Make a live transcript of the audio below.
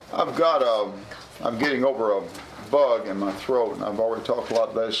I'm getting over a bug in my throat, and I've already talked a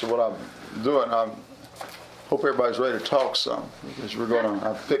lot today, so what I'm doing, I hope everybody's ready to talk some, because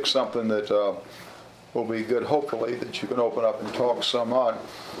I've picked something that will be good, hopefully, that you can open up and talk some on.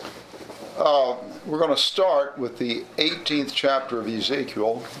 We're going to start with the 18th chapter of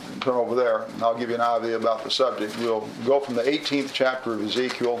Ezekiel. Turn over there, and I'll give you an idea about the subject. We'll go from the 18th chapter of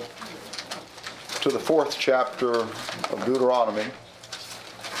Ezekiel to the 4th chapter of Deuteronomy.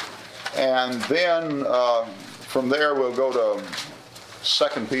 And then from there we'll go to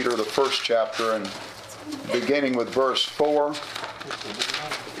 2 Peter, the 1st chapter, and beginning with verse 4.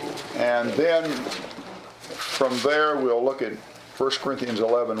 And then from there we'll look at 1 Corinthians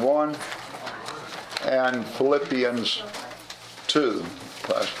 11:1 and Philippians 2.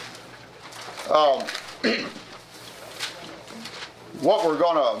 What we're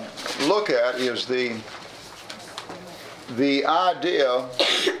going to look at is the idea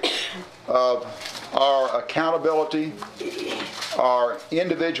of our accountability, our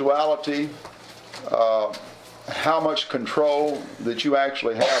individuality, how much control that you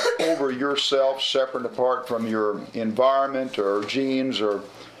actually have over yourself, separate and apart from your environment or genes or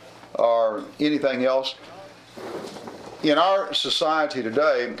anything else. In our society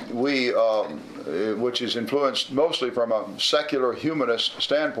today, we, which is influenced mostly from a secular humanist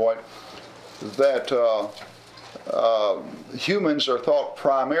standpoint, that humans are thought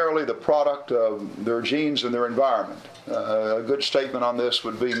primarily the product of their genes and their environment. A good statement on this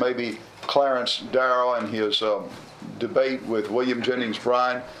would be maybe Clarence Darrow in his debate with William Jennings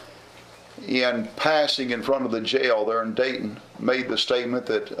Bryan, in passing in front of the jail there in Dayton, made the statement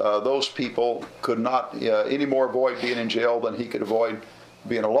that those people could not any more avoid being in jail than he could avoid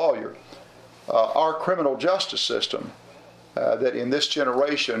being a lawyer. Our criminal justice system that in this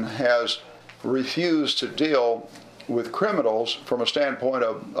generation has refused to deal with criminals from a standpoint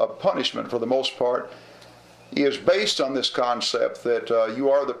of punishment for the most part is based on this concept that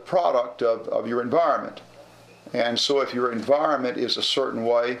you are the product of your environment. And so if your environment is a certain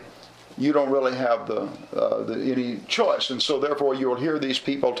way, you don't really have any choice. And so therefore you'll hear these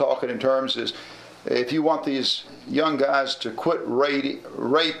people talking in terms is, if you want these young guys to quit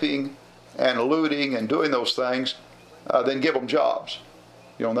raping and looting and doing those things, then give them jobs.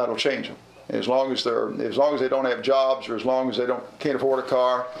 And that'll change them. As long as they don't have jobs, or as long as they can't afford a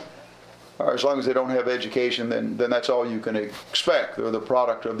car, or as long as they don't have education, then that's all you can expect. They're the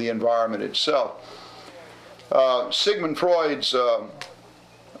product of the environment itself. Sigmund Freud's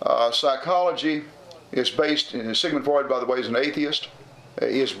psychology is based, Sigmund Freud, by the way, is an atheist,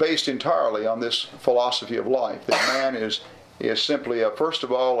 is based entirely on this philosophy of life. That man is simply, first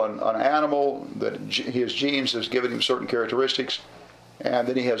of all, an animal, that his genes has given him certain characteristics, and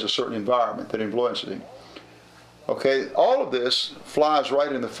then he has a certain environment that influences him. Okay, all of this flies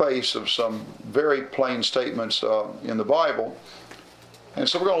right in the face of some very plain statements in the Bible. And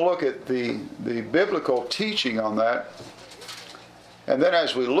so we're going to look at the biblical teaching on that. And then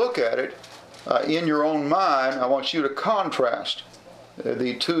as we look at it, in your own mind, I want you to contrast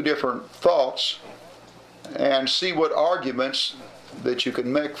the two different thoughts and see what arguments that you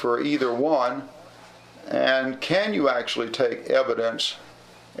can make for either one, and can you actually take evidence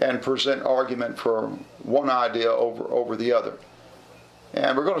and present argument for one idea over the other.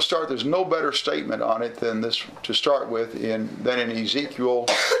 And we're going to start, there's no better statement on it than this to start with than in Ezekiel,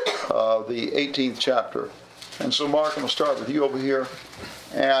 the 18th chapter. And so Mark, I'm going to start with you over here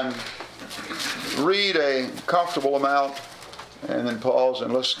and read a comfortable amount and then pause,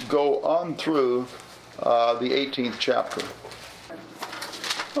 and let's go on through the 18th chapter.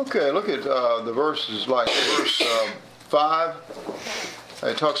 Okay, look at the verses like verse 5.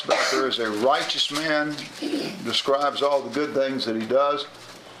 It talks about there is a righteous man, describes all the good things that he does.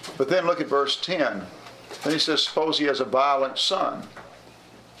 But then look at verse 10. Then he says, suppose he has a violent son.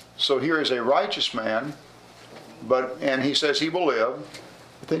 So here is a righteous man, and he says he will live.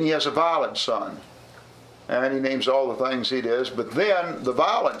 But then he has a violent son. And he names all the things he does. But then the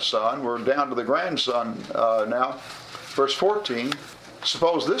violent son, we're down to the grandson now. Verse 14,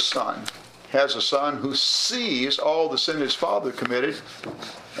 suppose this son has a son who sees all the sin his father committed,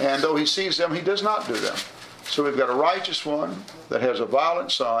 and though he sees them, he does not do them. So we've got a righteous one that has a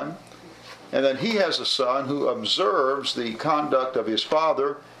violent son, and then he has a son who observes the conduct of his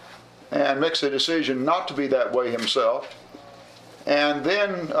father and makes a decision not to be that way himself. And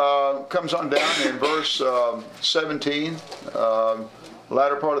then comes on down in verse 17,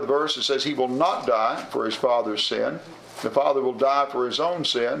 latter part of the verse, it says he will not die for his father's sin. The father will die for his own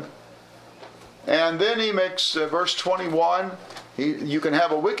sin. And then he makes, verse 21, you can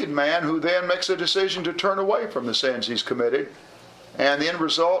have a wicked man who then makes a decision to turn away from the sins he's committed And the end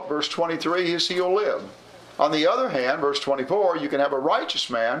result, verse 23, is he'll live. On the other hand, verse 24, you can have a righteous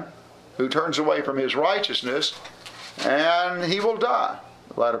man who turns away from his righteousness, and he will die.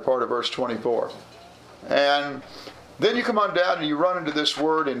 The latter part of verse 24. And then you come on down and you run into this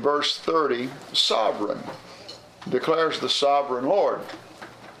word in verse 30, sovereign. Declares the sovereign Lord.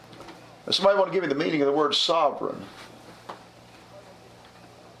 Somebody want to give me the meaning of the word sovereign?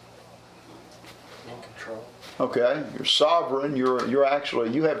 In control. Okay, you're sovereign, you're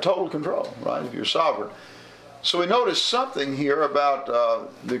actually, you have total control, right, if you're sovereign. So we notice something here about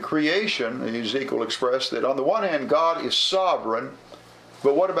the creation, Ezekiel expressed that on the one hand God is sovereign,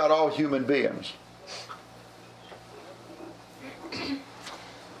 but what about all human beings?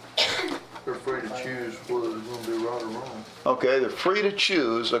 They're free to choose whether it's going to be right or wrong. Okay, they're free to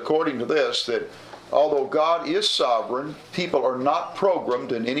choose according to this, that although God is sovereign, people are not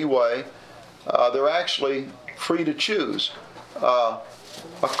programmed in any way. They're actually free to choose.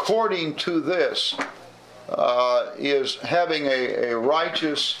 According to this, is having a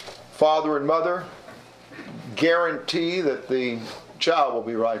righteous father and mother guarantee that the child will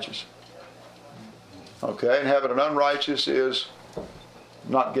be righteous. Okay, and having an unrighteous is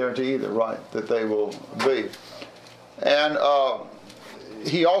not guarantee either, right, that they will be. And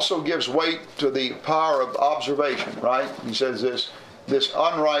he also gives weight to the power of observation, right? He says this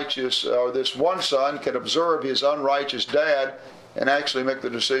unrighteous, or this one son can observe his unrighteous dad and actually make the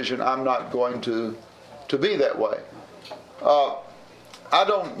decision, I'm not going to be that way. I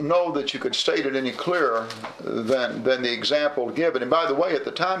don't know that you could state it any clearer than the example given. And by the way, at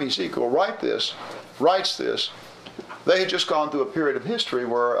the time Ezekiel writes this, they had just gone through a period of history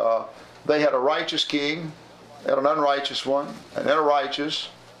where they had a righteous king, and an unrighteous one, and then a righteous,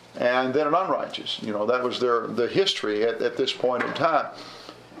 and then an unrighteous. You know, that was the history at this point in time.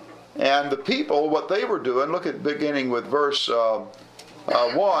 And the people, what they were doing, look at beginning with verse 2,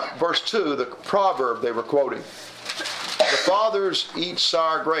 the proverb they were quoting. The fathers eat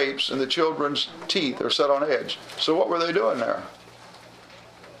sour grapes, and the children's teeth are set on edge. So what were they doing there?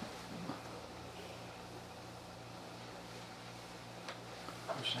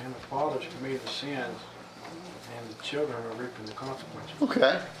 Saying the fathers committed the sins, and the children are reaping the consequences.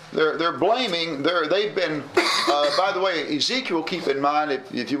 Okay, they're blaming. They've been. By the way, Ezekiel. Keep in mind,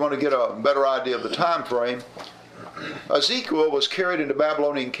 if you want to get a better idea of the time frame, Ezekiel was carried into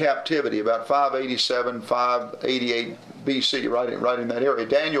Babylonian captivity about 587, 588 BC, right in that area.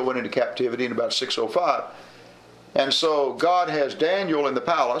 Daniel went into captivity in about 605. And so God has Daniel in the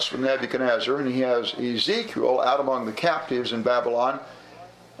palace with Nebuchadnezzar, and he has Ezekiel out among the captives in Babylon.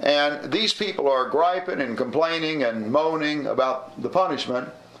 And these people are griping and complaining and moaning about the punishment,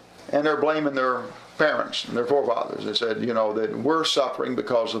 and they're blaming their parents and their forefathers. They said, you know, that we're suffering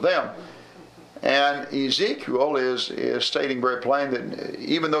because of them. And Ezekiel is stating very plain that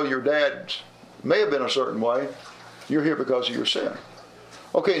even though your dad may have been a certain way, you're here because of your sin.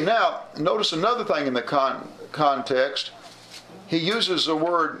 Okay, now, notice another thing in the context. He uses the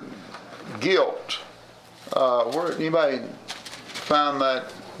word guilt. Anybody found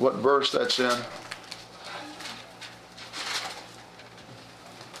that? What verse that's in?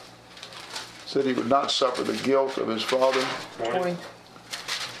 Said he would not suffer the guilt of his father. 20.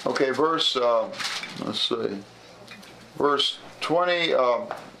 Okay, verse, let's see. Verse 20,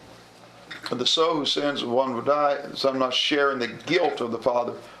 the soul who sins, one will die. Son not share in the guilt of the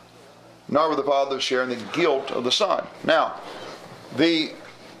father, nor will the father share in the guilt of the son. Now, the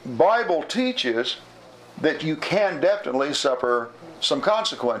Bible teaches that you can definitely suffer some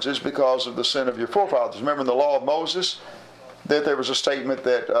consequences because of the sin of your forefathers. Remember in the law of Moses that there was a statement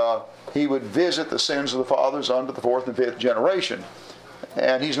that he would visit the sins of the fathers unto the fourth and fifth generation.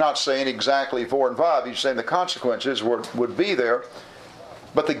 And he's not saying exactly 4 and 5. He's saying the consequences would be there,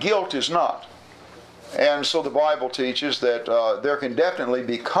 but the guilt is not. And so the Bible teaches that there can definitely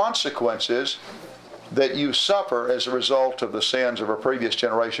be consequences that you suffer as a result of the sins of a previous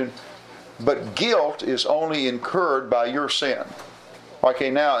generation, but guilt is only incurred by your sin.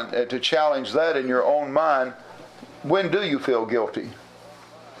 Okay, now to challenge that in your own mind, when do you feel guilty?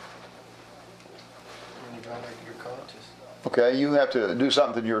 When you violate your conscience. Okay, you have to do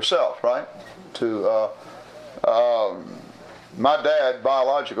something yourself, right? My dad,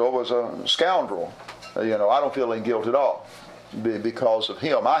 biological, was a scoundrel. You know, I don't feel any guilt at all because of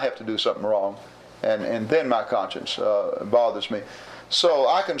him. I have to do something wrong, and then my conscience bothers me. So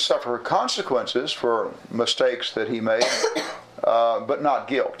I can suffer consequences for mistakes that he made, but not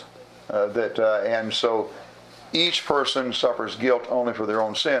guilt. And so each person suffers guilt only for their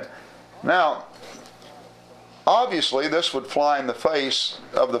own sin. Now, obviously, this would fly in the face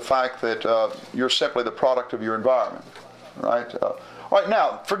of the fact that you're simply the product of your environment. right? All right,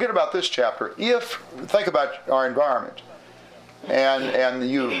 now, forget about this chapter. Think about our environment. And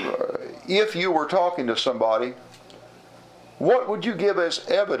if you were talking to somebody, what would you give as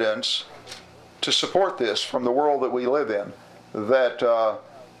evidence to support this from the world that we live in,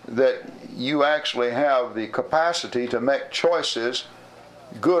 that you actually have the capacity to make choices,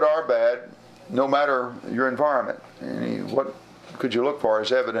 good or bad, no matter your environment? What could you look for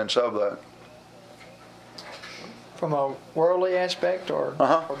as evidence of that? From a worldly aspect, or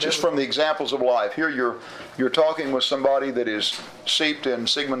Just from the examples of life. Here you're talking with somebody that is steeped in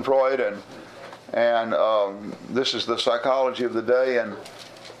Sigmund Freud, and this is the psychology of the day,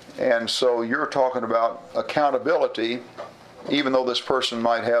 and so you're talking about accountability, even though this person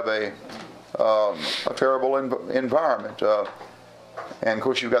might have a terrible environment. And of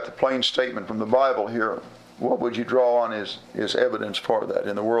course, you've got the plain statement from the Bible here. What would you draw on as evidence for that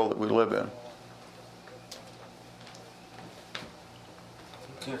in the world that we live in?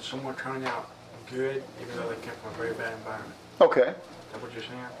 Someone turning out good, even though they came from a very bad environment. Okay. Is that what you're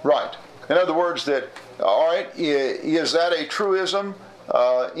saying? Right. In other words, all right, is that a truism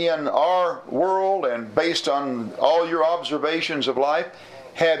in our world, and based on all your observations of life,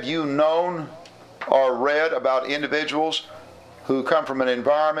 have you known or read about individuals who come from an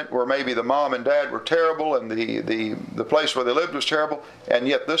environment where maybe the mom and dad were terrible and the place where they lived was terrible, and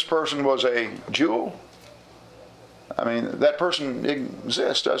yet this person was a jewel? I mean, that person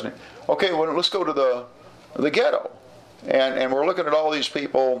exists, doesn't he? Okay, well, let's go to the ghetto. And we're looking at all these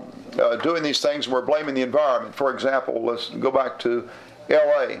people doing these things, and we're blaming the environment. For example, let's go back to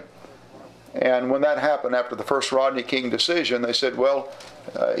L.A. And when that happened after the first Rodney King decision, they said, well,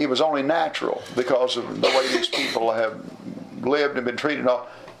 it was only natural because of the way these people have lived and been treated and all.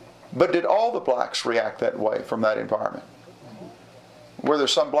 But did all the blacks react that way from that environment? Were there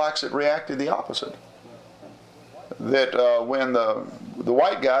some blacks that reacted the opposite? That when the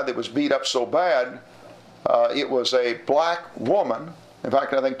white guy that was beat up so bad, it was a black woman, in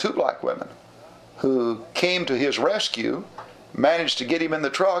fact I think two black women, who came to his rescue, managed to get him in the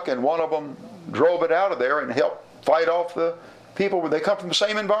truck, and one of them drove it out of there and helped fight off the people where they come from the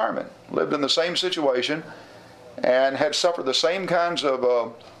same environment, lived in the same situation, and had suffered the same kinds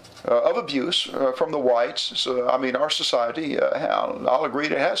of abuse from the whites. So I mean, our society, I'll agree,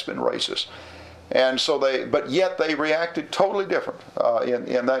 it has been racist. And so but yet they reacted totally different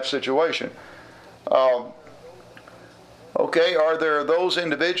in that situation. Okay, are there those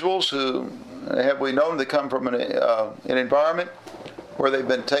individuals who have we known that come from an environment where they've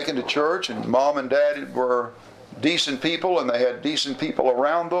been taken to church and mom and dad were decent people and they had decent people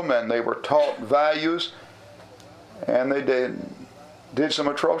around them and they were taught values and they did some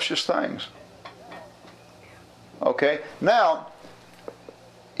atrocious things? Okay, now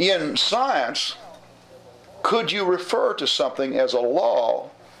in science, could you refer to something as a law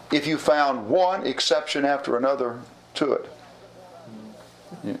if you found one exception after another to it?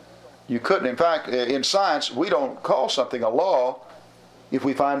 You couldn't. In fact, in science, we don't call something a law if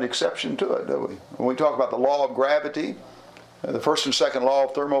we find an exception to it, do we? When we talk about the law of gravity, the first and second law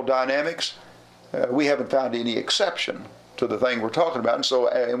of thermodynamics, we haven't found any exception to the thing we're talking about. And so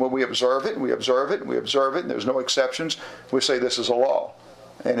when we observe it, and we observe it, and we observe it, and there's no exceptions, we say this is a law.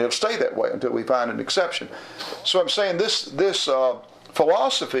 And it'll stay that way until we find an exception. So I'm saying this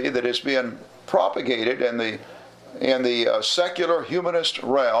philosophy that is being propagated in the secular humanist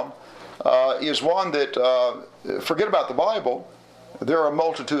realm is one that, forget about the Bible, there are a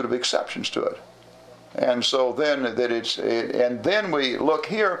multitude of exceptions to it. And so then and then we look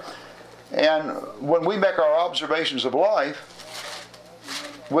here, and when we make our observations of life,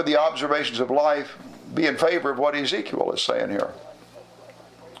 would the observations of life be in favor of what Ezekiel is saying here?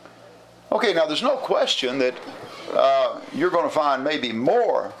 Okay, now there's no question that you're going to find maybe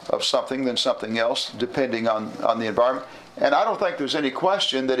more of something than something else depending on the environment. And I don't think there's any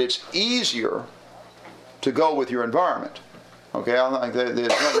question that it's easier to go with your environment. Okay, I think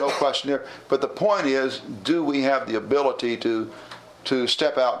there's no question there. But the point is, do we have the ability to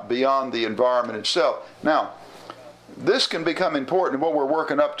step out beyond the environment itself? Now, this can become important what we're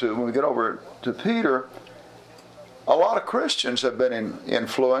working up to when we get over to Peter. A lot of Christians have been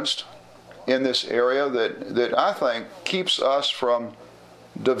influenced in this area that I think keeps us from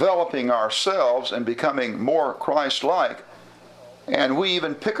developing ourselves and becoming more Christ-like. And we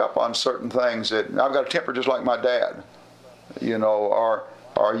even pick up on certain things that, I've got a temper just like my dad,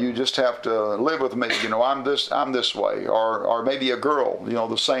 or you just have to live with me, I'm this way, or maybe a girl,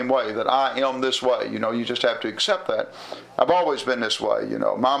 the same way, that I am this way, you just have to accept that. I've always been this way,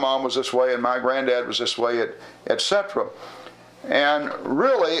 my mom was this way and my granddad was this way, etc. And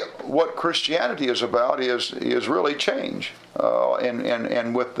really, what Christianity is about is really change,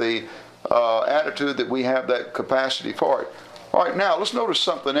 and with the attitude that we have that capacity for it. All right, now let's notice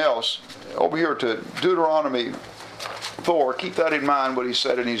something else over here to Deuteronomy 4. Keep that in mind, what he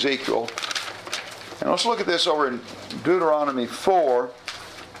said in Ezekiel. And let's look at this over in Deuteronomy 4,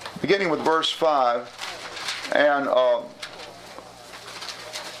 beginning with verse 5. And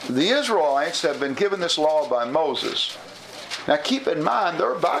the Israelites have been given this law by Moses. Now keep in mind,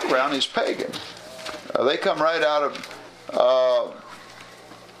 their background is pagan. They come right out of...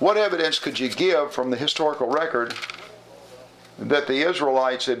 what evidence could you give from the historical record that the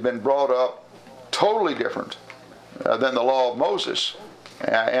Israelites had been brought up totally different than the law of Moses,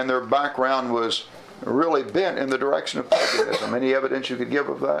 and their background was really bent in the direction of paganism? Any evidence you could give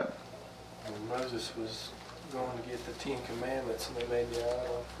of that? When Moses was going to get the 10 Commandments, and they made the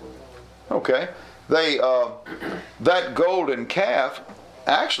idol for them. Okay. That golden calf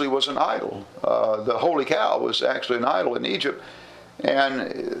actually was an idol. The holy cow was actually an idol in Egypt.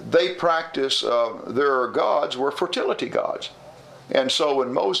 And they practiced, their gods were fertility gods. And so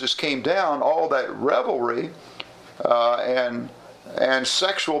when Moses came down, all that revelry and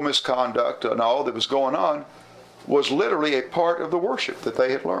sexual misconduct and all that was going on was literally a part of the worship that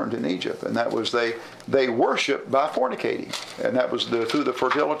they had learned in Egypt. And that was they worshiped by fornicating. And that was through the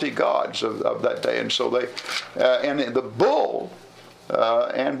fertility gods of that day. And so and the bull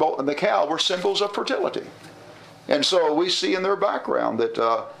and the cow were symbols of fertility. And so we see in their background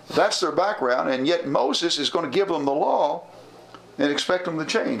that that's their background, and yet Moses is going to give them the law and expect them to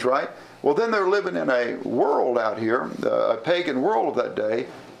change, right? Well, then they're living in a world out here, a pagan world of that day,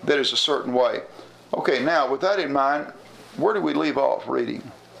 that is a certain way. Okay, now with that in mind, where do we leave off reading?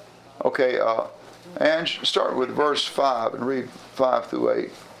 Okay, Ange, start with verse 5 and read 5 through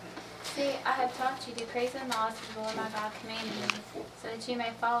 8. See, I have taught you decrees and laws that the Lord my God commanded you, so that you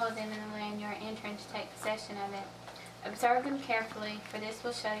may follow them in the land you are entering to take possession of it. Observe them carefully, for this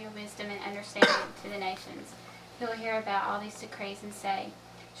will show your wisdom and understanding to the nations, who will hear about all these decrees and say,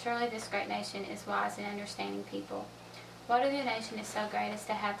 surely this great nation is wise and understanding people. What other nation is so great as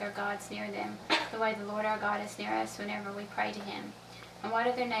to have their gods near them, the way the Lord our God is near us whenever we pray to him? And what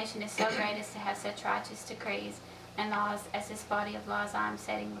other nation is so great as to have such righteous decrees and laws as this body of laws I am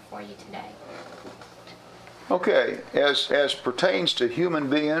setting before you today? Okay, as pertains to human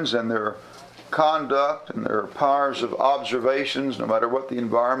beings and their conduct and their powers of observations, no matter what the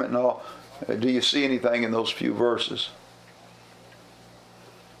environment and all, do you see anything in those few verses?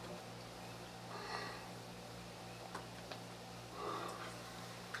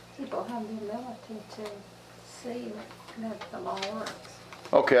 People have the ability to see that the law works.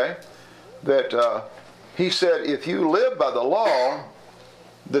 Okay, that he said if you live by the law,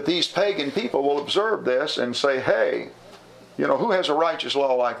 that these pagan people will observe this and say, hey, you know, who has a righteous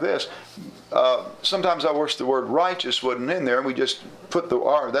law like this? Sometimes I wish the word righteous wasn't in there, and we just put the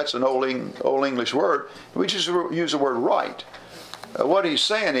R, that's an old English word, we just use the word right. What he's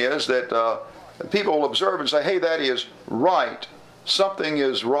saying is that people will observe and say, hey, that is right. Something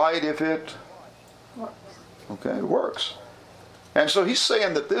is right if it Works. Okay, it works. And so he's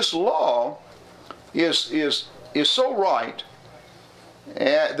saying that this law is so right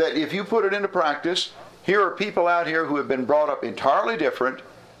that if you put it into practice, here are people out here who have been brought up entirely different,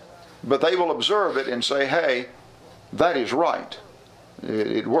 but they will observe it and say, hey, that is right.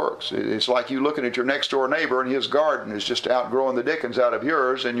 It works. It's like you looking at your next door neighbor and his garden is just outgrowing the dickens out of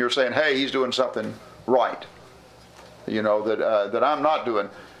yours, and you're saying, hey, he's doing something right. You know, that I'm not doing.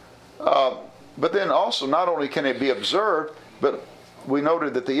 But then also, not only can it be observed, but we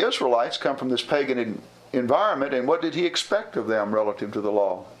noted that the Israelites come from this pagan environment, and what did he expect of them relative to the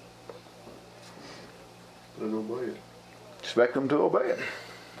law? Let obey it. Expect them to obey it.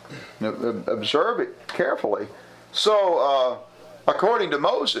 Now, observe it carefully. So, according to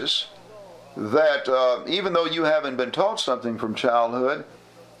Moses, that even though you haven't been taught something from childhood,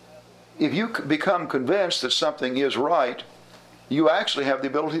 if you become convinced that something is right, you actually have the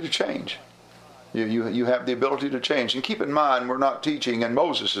ability to change. You have the ability to change. And keep in mind, we're not teaching, and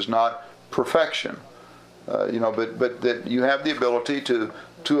Moses is not, perfection. But that you have the ability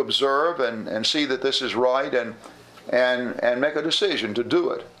to observe and see that this is right and make a decision to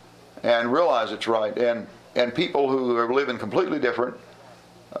do it and realize it's right. And people who are living completely different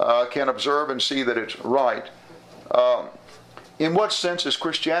can observe and see that it's right. In what sense is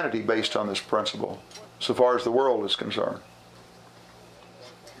Christianity based on this principle, so far as the world is concerned?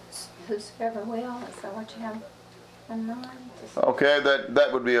 Whosoever will, is that what you have in mind? Okay,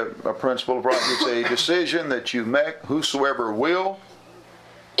 that would be a principle of right. It's a decision that you make, whosoever will.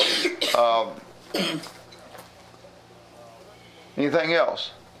 Anything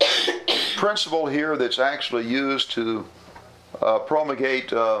else? Principle here that's actually used to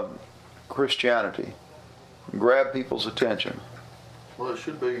promulgate Christianity, grab people's attention. Well, it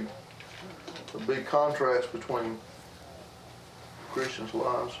should be a big contrast between Christians'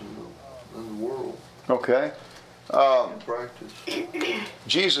 lives and the world Okay. in practice.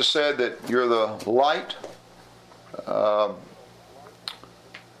 Jesus said that you're the light.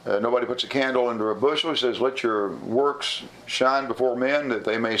 Nobody puts a candle under a bushel. He says, let your works shine before men that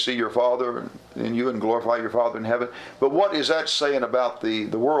they may see your Father in you and glorify your Father in heaven. But what is that saying about the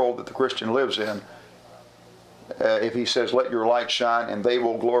world that the Christian lives in? If he says, let your light shine and they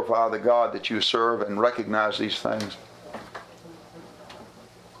will glorify the God that you serve and recognize these things.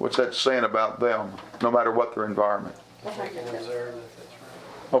 What's that saying about them, no matter what their environment? They can observe that that's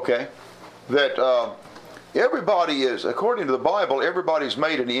right. Okay. That everybody is, according to the Bible, everybody's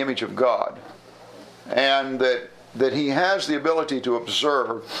made in the image of God. And that he has the ability to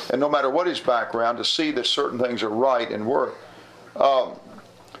observe, and no matter what his background, to see that certain things are right and work.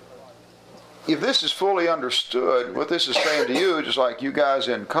 If this is fully understood, what this is saying to you, just like you guys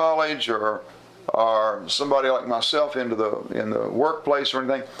in college or somebody like myself in the workplace or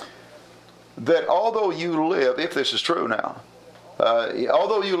anything, that although you live, if this is true now,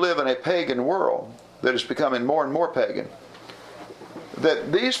 although you live in a pagan world that is becoming more and more pagan,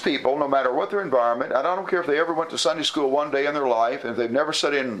 that these people, no matter what their environment, and I don't care if they ever went to Sunday school one day in their life, and if they've never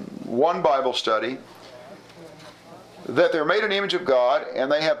sat in one Bible study, that they're made in the image of God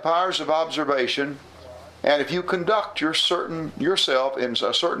and they have powers of observation, and if you conduct yourself in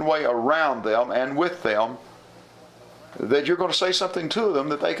a certain way around them and with them, that you're going to say something to them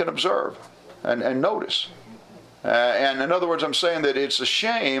that they can observe and notice. And in other words, I'm saying that it's a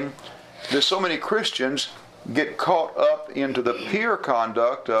shame that so many Christians get caught up into the peer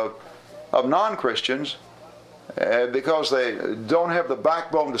conduct of non-Christians because they don't have the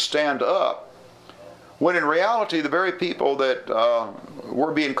backbone to stand up, when in reality the very people that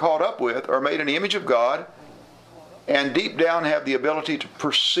we're being caught up with are made in the image of God and deep down have the ability to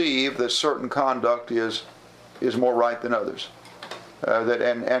perceive that certain conduct is more right than others,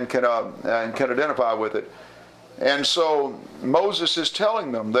 and can identify with it. And so Moses is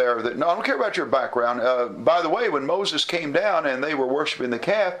telling them there that, no, I don't care about your background. By the way, when Moses came down and they were worshiping the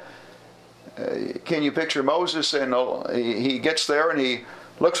calf, can you picture Moses? And he gets there and he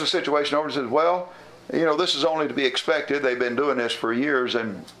looks the situation over and says, well, you know, this is only to be expected. They've been doing this for years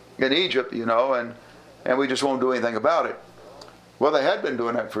in Egypt, you know, and we just won't do anything about it. Well, they had been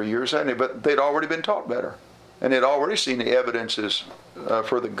doing that for years, hadn't they? But they'd already been taught better. And they'd already seen the evidences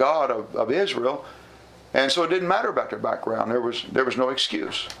for the God of Israel. And so it didn't matter about their background. There was no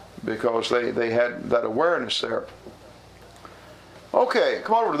excuse because they had that awareness there. Okay,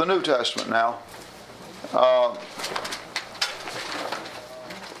 come over to the New Testament now.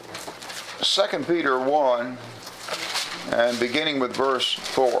 2 Peter 1, and beginning with verse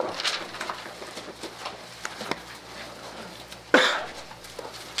 4.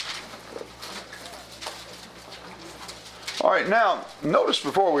 All right, now, notice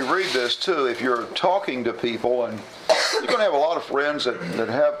before we read this, too, if you're talking to people, and you're going to have a lot of friends that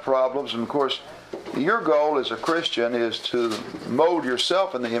have problems, and of course, your goal as a Christian is to mold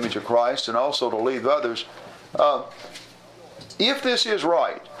yourself in the image of Christ and also to lead others. If this is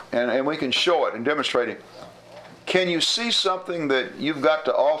right, and we can show it and demonstrate it, can you see something that you've got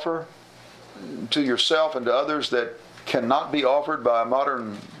to offer to yourself and to others that cannot be offered by a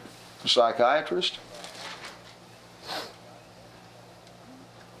modern psychiatrist?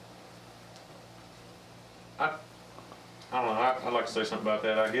 I don't know, I'd like to say something about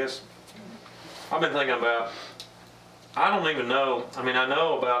that. I guess I've been thinking about, I don't even know, I mean, I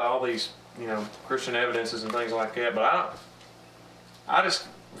know about all these, you know, Christian evidences and things like that, but I just,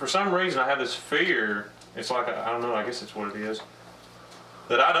 for some reason I have this fear, it's like, I don't know, I guess it's what it is,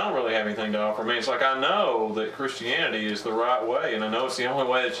 that I don't really have anything to offer. I mean, it's like I know that Christianity is the right way, and I know it's the only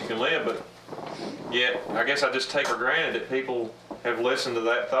way that you can live, but yet I guess I just take for granted that people have listened to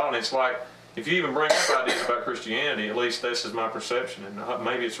that thought, and it's like, if you even bring up ideas about Christianity, at least this is my perception, and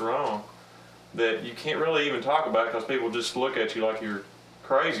maybe it's wrong, that you can't really even talk about it because people just look at you like you're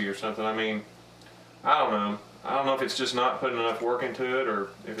crazy or something. I mean, I don't know. I don't know if it's just not putting enough work into it,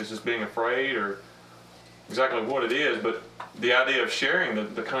 or if it's just being afraid, or exactly what it is, but the idea of sharing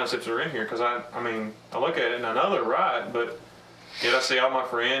the concepts that are in here, because I mean, I look at it and I know they're right, but yet I see all my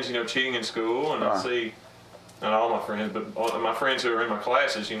friends, you know, cheating in school, and I see, not all my friends, but all my friends who are in my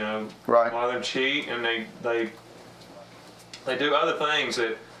classes, you know, right. A lot of them cheat, and they do other things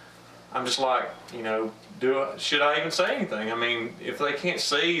that I'm just like, should I even say anything? I mean, if they can't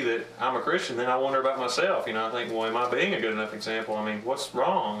see that I'm a Christian, then I wonder about myself. I think, well, am I being a good enough example? I mean, what's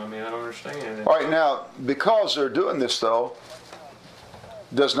wrong? I mean, I don't understand. All right, now, because they're doing this, though,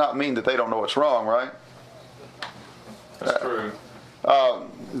 does not mean that they don't know what's wrong, right? That's true.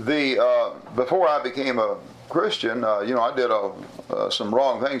 Before I became a Christian, I did some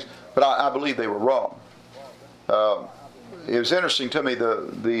wrong things, but I believe they were wrong. It was interesting to me.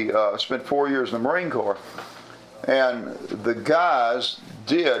 I spent 4 years in the Marine Corps, and the guys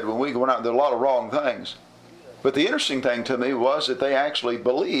when we went out, did a lot of wrong things. But the interesting thing to me was that they actually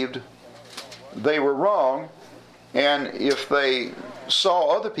believed they were wrong, and if they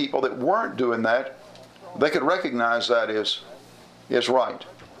saw other people that weren't doing that, they could recognize that is right.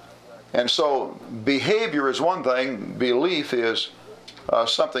 And so behavior is one thing, belief is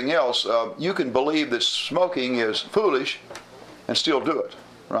something else. You can believe that smoking is foolish and still do it,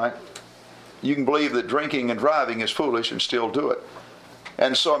 right? You can believe that drinking and driving is foolish and still do it.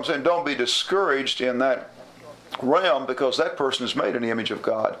 And so I'm saying don't be discouraged in that realm, because that person is made in the image of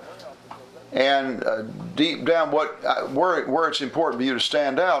God. And deep down, where it's important for you to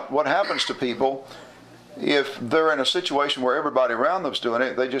stand out, what happens to people if they're in a situation where everybody around them's doing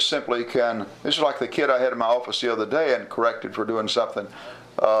it, they just simply can. This is like the kid I had in my office the other day and corrected for doing something.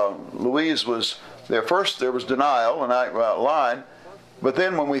 Louise was there. First there was denial and I lied, but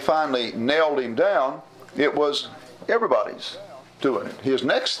then when we finally nailed him down, it was everybody's doing it. His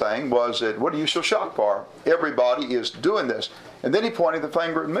next thing was that, what are you so shocked for? Everybody is doing this. And then he pointed the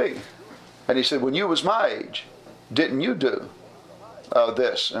finger at me. And he said, when you was my age, didn't you do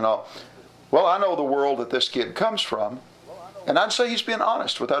this and all? Well, I know the world that this kid comes from, and I'd say he's being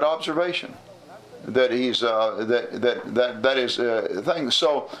honest with that observation. That he's that is a thing.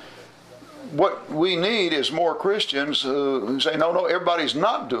 So, what we need is more Christians who say, no, everybody's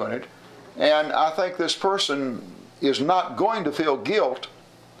not doing it, and I think this person is not going to feel guilt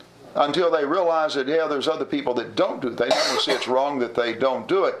until they realize that there's other people that don't do it. They not only see it's wrong that they don't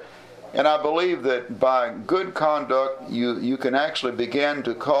do it. And I believe that by good conduct, you can actually begin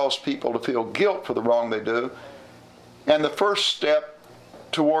to cause people to feel guilt for the wrong they do. And the first step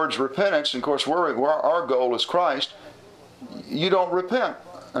towards repentance, and of course where our goal is Christ, you don't repent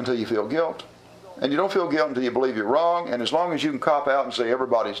until you feel guilt. And you don't feel guilt until you believe you're wrong. And as long as you can cop out and say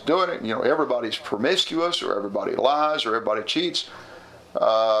everybody's doing it, everybody's promiscuous, or everybody lies, or everybody cheats,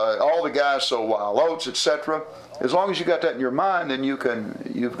 all the guys sow wild oats, etc. As long as you got that in your mind, then you've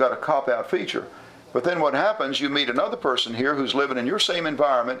got a cop-out feature. But then what happens, you meet another person here who's living in your same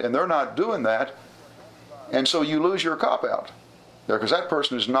environment, and they're not doing that, and so you lose your cop-out there, because that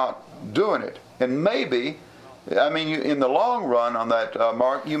person is not doing it. And maybe, in the long run on that,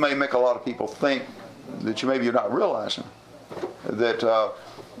 Mark, you may make a lot of people think that you're not realizing that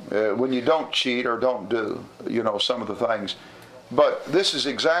when you don't cheat or don't do, some of the things. But this is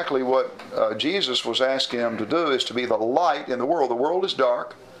exactly what Jesus was asking them to do, is to be the light in the world. The world is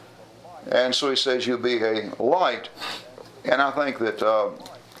dark, and so he says you be a light. And I think that,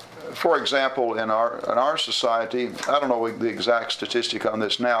 for example, in our society, I don't know the exact statistic on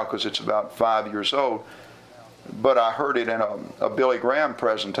this now because it's about 5 years old, but I heard it in a Billy Graham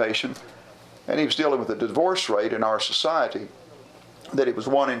presentation, and he was dealing with the divorce rate in our society, that it was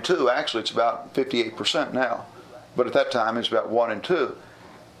 1 in 2. Actually, it's about 58% now. But at that time, it's about 1 in 2.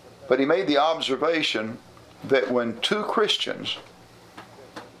 But he made the observation that when two Christians,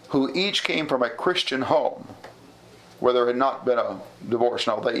 who each came from a Christian home, where there had not been a divorce,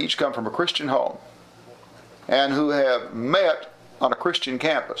 no, they each come from a Christian home, and who have met on a Christian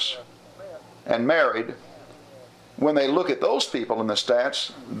campus and married, when they look at those people in the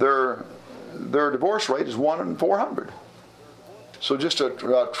stats, their divorce rate is 1 in 400. So just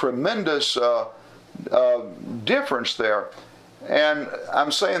a tremendous difference there. And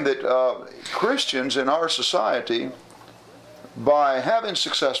I'm saying that Christians in our society, by having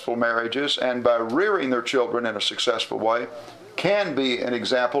successful marriages and by rearing their children in a successful way, can be an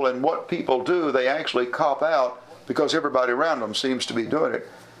example. And what people do, they actually cop out because everybody around them seems to be doing it.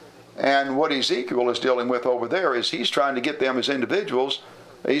 And what Ezekiel is dealing with over there is he's trying to get them as individuals.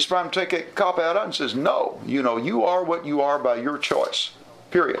 He's trying to take a cop out and says, no, you are what you are by your choice,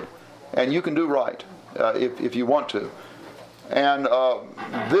 period. And you can do right if you want to. And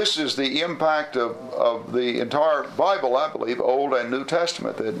this is the impact of the entire Bible, I believe, Old and New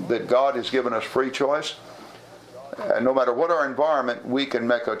Testament, that God has given us free choice. And no matter what our environment, we can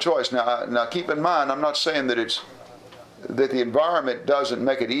make a choice. Now keep in mind, I'm not saying that the environment doesn't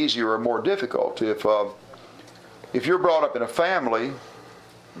make it easier or more difficult. If you're brought up in a family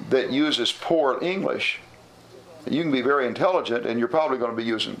that uses poor English, You can be very intelligent and you're probably going to be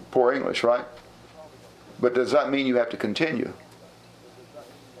using poor English, right? But does that mean you have to continue?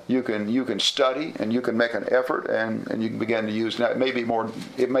 You can study and you can make an effort and you can begin to use. Now, it may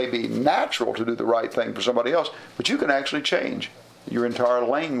be natural to do the right thing for somebody else, but you can actually change your entire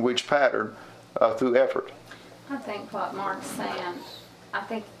language pattern through effort. I think what Mark's saying, I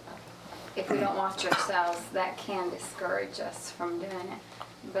think if we don't watch ourselves, that can discourage us from doing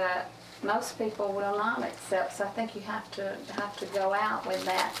it. But most people will not accept, so I think you have to go out with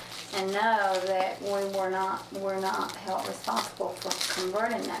that and know that we're not held responsible for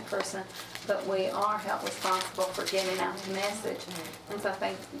converting that person, but we are held responsible for getting out the message. And so I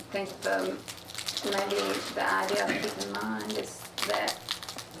think maybe the idea to keep in mind is that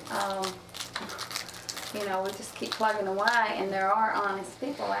we just keep plugging away, and there are honest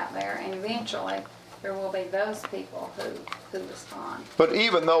people out there, and eventually there will be those people who respond. But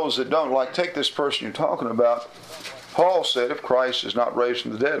even those that don't, like take this person you're talking about, Paul said, if Christ is not raised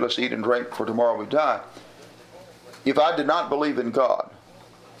from the dead, let's eat and drink, for tomorrow we die. If I did not believe in God,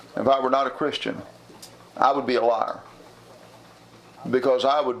 if I were not a Christian, I would be a liar. Because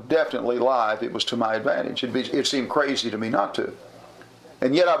I would definitely lie if it was to my advantage. It'd seem crazy to me not to.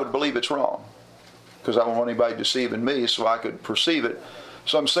 And yet I would believe it's wrong. Because I don't want anybody deceiving me so I could perceive it.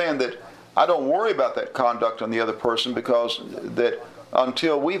 So I'm saying that I don't worry about that conduct on the other person, because that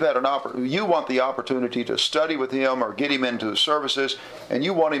until we've had you want the opportunity to study with him or get him into the services, and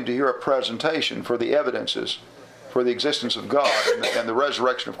you want him to hear a presentation for the evidences for the existence of God and the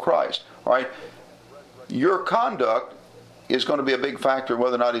resurrection of Christ. All right? Your conduct is going to be a big factor in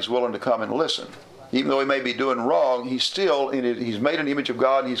whether or not he's willing to come and listen. Even though he may be doing wrong, he's made an image of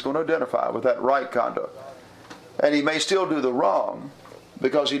God, and he's going to identify with that right conduct. And he may still do the wrong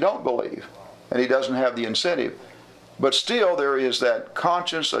because he don't believe and he doesn't have the incentive. But still there is that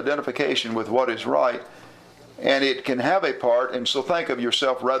conscious identification with what is right, and it can have a part. And so think of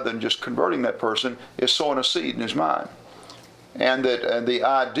yourself, rather than just converting that person, is sowing a seed in his mind. And that the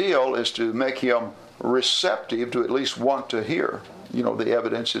ideal is to make him receptive to at least want to hear, the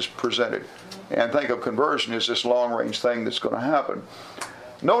evidence is presented. And think of conversion as this long-range thing that's going to happen.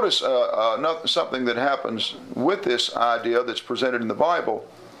 Notice something that happens with this idea that's presented in the Bible.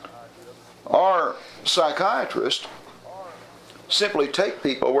 Our psychiatrists simply take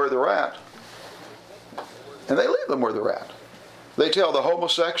people where they're at, and they leave them where they're at. They tell the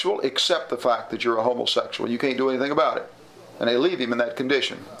homosexual, accept the fact that you're a homosexual. You can't do anything about it. And they leave him in that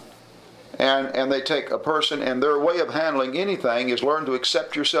condition. And they take a person, and their way of handling anything is learn to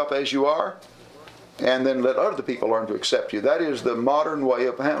accept yourself as you are, and then let other people learn to accept you. That is the modern way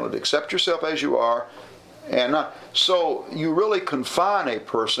of handling it. Accept yourself as you are, and not. So you really confine a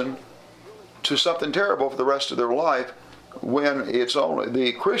person to something terrible for the rest of their life, when it's only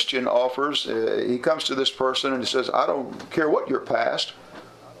the Christian offers. He comes to this person and he says, I don't care what your past,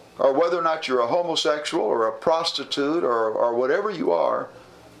 or whether or not you're a homosexual or a prostitute or whatever you are,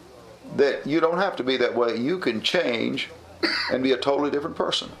 that you don't have to be that way. You can change and be a totally different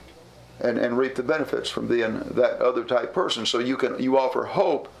person. And reap the benefits from being that other type person. So you offer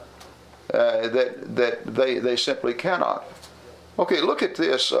hope that they simply cannot. Okay, look at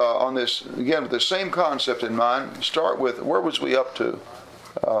this on this again with the same concept in mind. Start with, where was we up to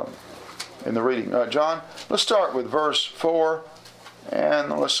in the reading? John, let's start with verse 4,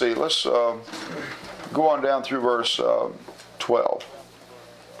 and let's see. Let's go on down through verse 12.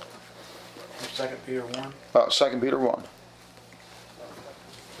 2 Peter 1. 2 Peter 1.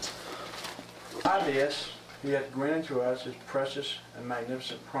 By this he hath granted to us his precious and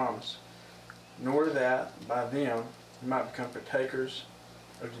magnificent promise, in order that by them we might become partakers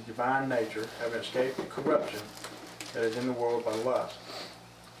of the divine nature, having escaped the corruption that is in the world by lust.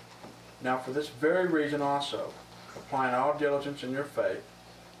 Now for this very reason also, applying all diligence in your faith,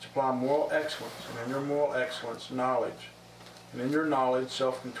 supply moral excellence, and in your moral excellence knowledge, and in your knowledge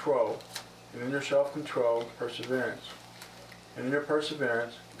self-control, and in your self-control perseverance, and in your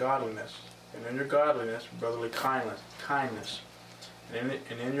perseverance godliness, and in your godliness brotherly kindness, and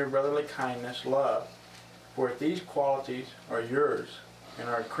in your brotherly kindness love. For if these qualities are yours and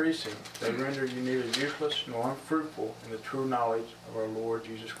are increasing, they render you neither useless nor unfruitful in the true knowledge of our Lord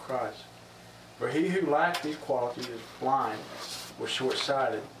Jesus Christ. For he who lacks these qualities is blind or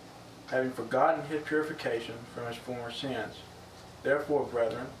short-sighted, having forgotten his purification from his former sins. Therefore,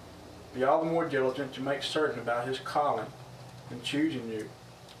 brethren, be all the more diligent to make certain about his calling and choosing you.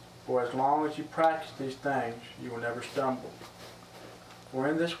 For as long as you practice these things, you will never stumble. For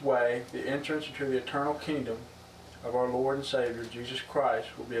in this way, the entrance into the eternal kingdom of our Lord and Savior, Jesus Christ,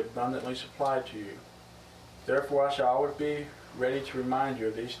 will be abundantly supplied to you. Therefore I shall always be ready to remind you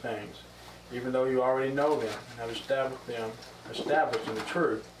of these things, even though you already know them and have established in the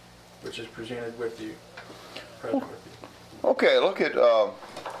truth, which is presented with you, present with you. Okay, look at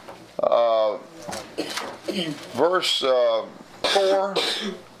verse 4.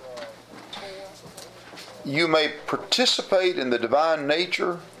 You may participate in the divine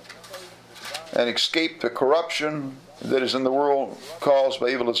nature and escape the corruption that is in the world caused by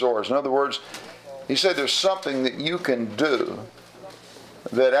evil desires. In other words, he said there's something that you can do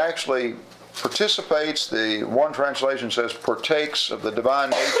that actually participates, the one translation says partakes of the divine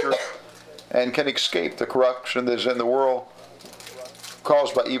nature and can escape the corruption that is in the world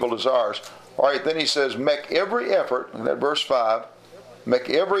caused by evil desires. All right, then he says, make every effort, in that verse 5, make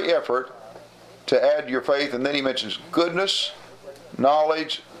every effort to add to your faith, and then he mentions goodness,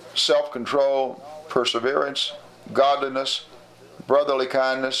 knowledge, self-control, perseverance, godliness, brotherly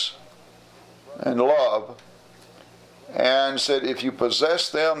kindness, and love. And said if you possess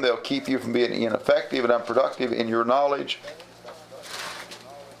them, they'll keep you from being ineffective and unproductive in your knowledge.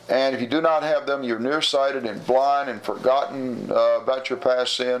 And if you do not have them, you're nearsighted and blind and forgotten about your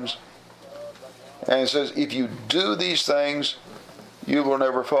past sins. And it says if you do these things, you will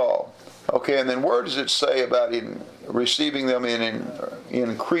never fall. Okay, and then where does it say about receiving them in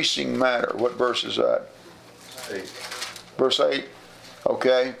increasing manner? What verse is that? 8. Verse 8.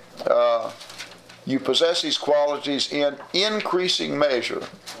 Okay. You possess these qualities in increasing measure.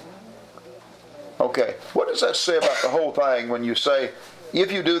 Okay. What does that say about the whole thing when you say,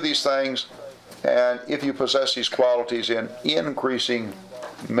 if you do these things and if you possess these qualities in increasing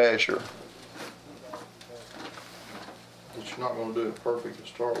measure? That you're not going to do it perfect to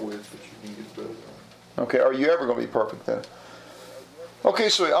start with, but you can get better. Okay, are you ever going to be perfect then? Okay,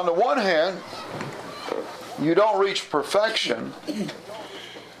 so on the one hand, you don't reach perfection,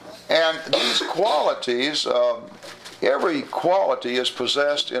 and these qualities, every quality is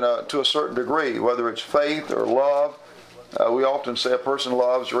possessed to a certain degree, whether it's faith or love. We often say a person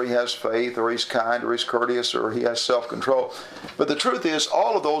loves, or he has faith, or he's kind, or he's courteous, or he has self-control. But the truth is,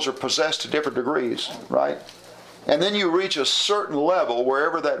 all of those are possessed to different degrees, right? And then you reach a certain level,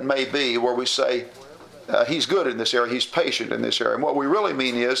 wherever that may be, where we say, he's good in this area, he's patient in this area. And what we really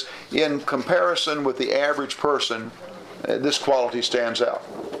mean is, in comparison with the average person, this quality stands out.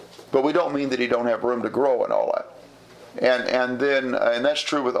 But we don't mean that he don't have room to grow and all that. And that's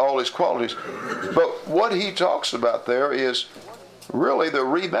true with all his qualities. But what he talks about there is really the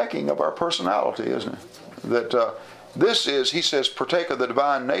remaking of our personality, isn't it? That this is, he says, partake of the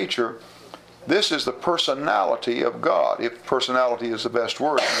divine nature. This is the personality of God, if personality is the best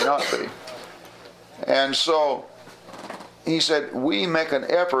word, it may not be. And so he said, we make an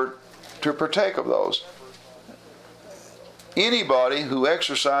effort to partake of those. Anybody who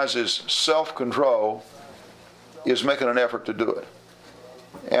exercises self-control is making an effort to do it.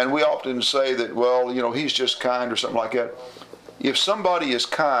 And we often say that, well, you know, he's just kind or something like that. If somebody is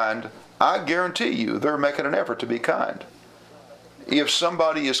kind, I guarantee you they're making an effort to be kind. If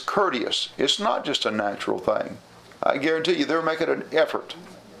somebody is courteous, it's not just a natural thing. I guarantee you they're making an effort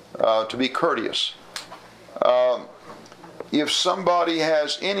to be courteous. If somebody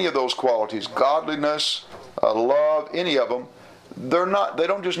has any of those qualities, godliness, love, any of them, they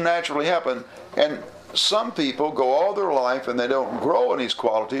don't just naturally happen. And some people go all their life and they don't grow in these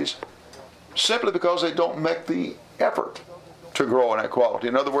qualities simply because they don't make the effort to grow in that quality.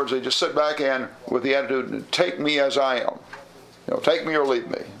 In other words, they just sit back and with the attitude, take me as I am. You know, take me or leave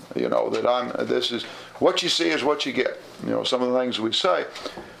me. You know, that this is, what you see is what you get. You know, some of the things we say.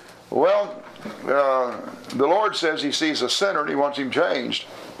 Well, the Lord says he sees a sinner and he wants him changed.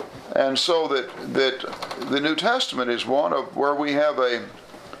 And so that the New Testament is one of where we have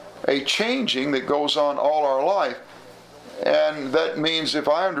a changing that goes on all our life. And that means, if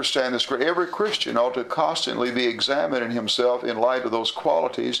I understand this correctly, every Christian ought to constantly be examining himself in light of those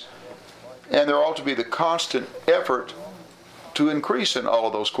qualities. And there ought to be the constant effort to increase in all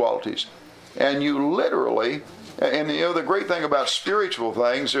of those qualities. And you literally, and you know, the great thing about spiritual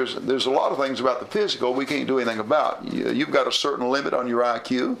things, there's a lot of things about the physical we can't do anything about. You've got a certain limit on your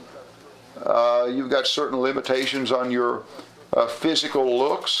IQ. You've got certain limitations on your physical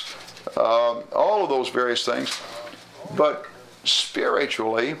looks. All of those various things. But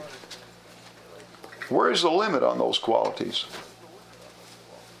spiritually, where is the limit on those qualities?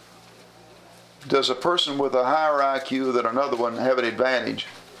 Does a person with a higher IQ than another one have an advantage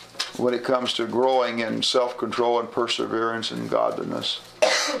when it comes to growing in self-control and perseverance and godliness?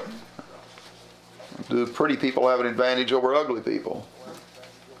 Do pretty people have an advantage over ugly people?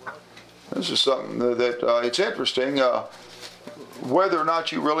 This is something that it's interesting. Whether or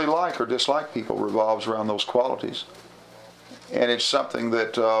not you really like or dislike people revolves around those qualities. and it's something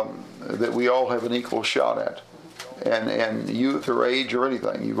that that we all have an equal shot at. And youth or age or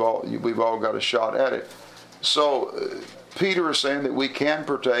anything, we've all got a shot at it. So Peter is saying that we can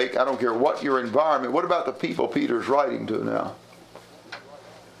partake. I don't care what your environment. What about the people Peter's writing to now?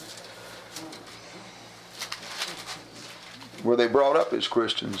 Were they brought up as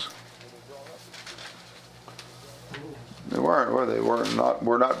Christians? They weren't, were they?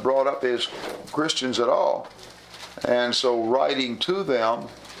 We're not brought up as Christians at all. And so writing to them,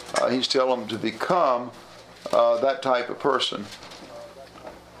 he's telling them to become that type of person.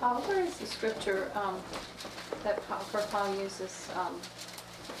 Paul, where is the scripture that Paul uses,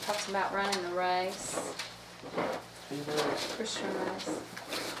 talks about running the race, Christian race?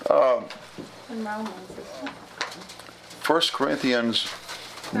 In Romans, isn't it? 1 Corinthians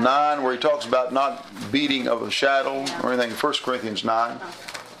 9, where he talks about not beating of a shadow or anything. 1 Corinthians 9,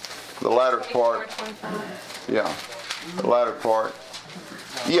 the latter part. Yeah, the latter part.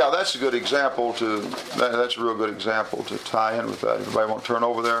 Yeah, that's a good example that's a real good example to tie in with that. Everybody want to turn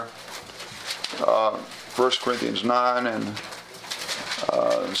over there? 1 Corinthians 9, and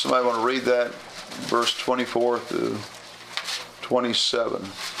somebody want to read that? Verse 24 through 27.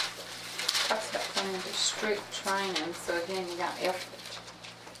 Talks about going into strict training, so again, you got effort.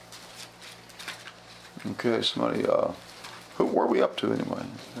 Okay, somebody, where are we up to anyway?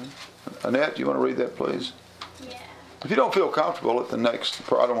 Annette, do you want to read that, please? Yeah. If you don't feel comfortable at the next,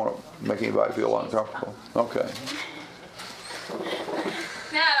 I don't want to make anybody feel uncomfortable. Okay.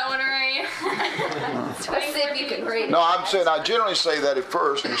 No, I don't want to read. Let's see if you can read it. No, I'm saying I generally say that at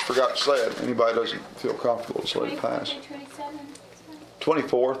first and just forgot to say it. Anybody doesn't feel comfortable, just let it 24 pass. through 27.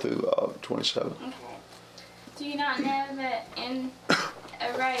 24 through 27. Okay. Do you not know that in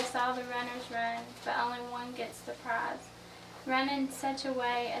a race all the runners run, but only one gets the prize? Run in such a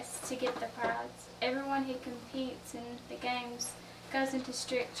way as to get the prize. Everyone who competes in the games goes into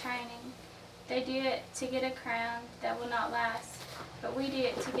strict training. They do it to get a crown that will not last, but we do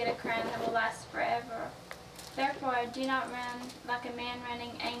it to get a crown that will last forever. Therefore, I do not run like a man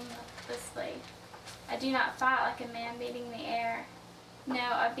running aimlessly. I do not fight like a man beating the air. No,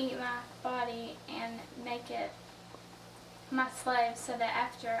 I beat my body and make it my slave, so that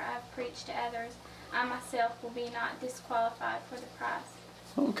after I've preached to others, I myself will be not disqualified for the prize.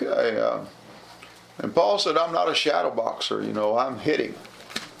 Okay. And Paul said, I'm not a shadow boxer, I'm hitting.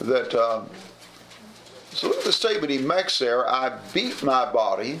 That. So look at the statement he makes there. I beat my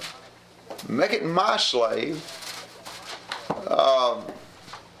body, make it my slave.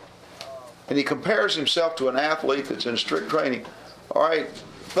 And he compares himself to an athlete that's in strict training. All right,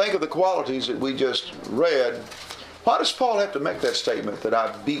 think of the qualities that we just read. Why does Paul have to make that statement that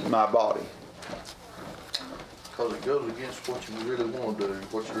I beat my body? Because it goes against what you really want to do,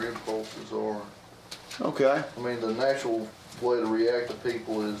 what your impulses are. Okay. I mean, the natural way to react to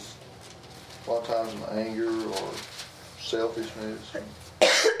people is a lot of times in anger or selfishness.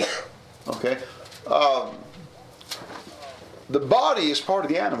 Okay. The body is part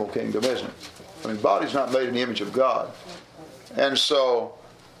of the animal kingdom, isn't it? I mean, the body's not made in the image of God. And so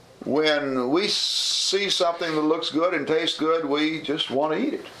when we see something that looks good and tastes good, we just want to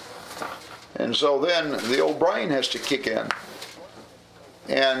eat it. And so then the old brain has to kick in.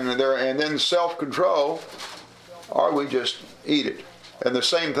 And then self-control, or we just eat it. And the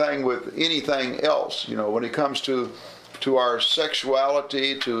same thing with anything else. When it comes to our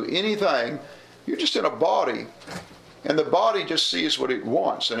sexuality, to anything, you're just in a body. And the body just sees what it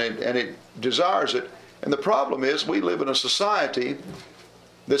wants, and it desires it. And the problem is we live in a society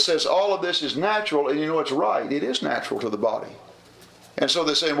that says all of this is natural, and it's right. It is natural to the body. And so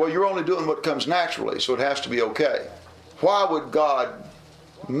they're saying, well, you're only doing what comes naturally, so it has to be okay. Why would God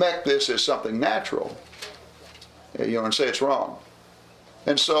make this as something natural? And say it's wrong.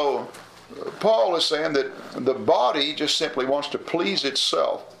 And so Paul is saying that the body just simply wants to please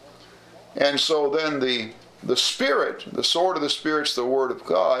itself. And so then the Spirit, the sword of the Spirit's the Word of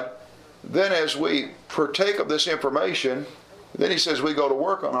God. Then as we partake of this information, then he says we go to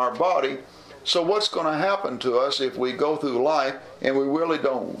work on our body. So what's going to happen to us if we go through life and we really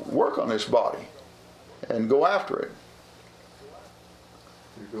don't work on this body and go after it?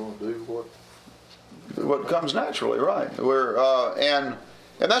 You're going to do what comes naturally, right? And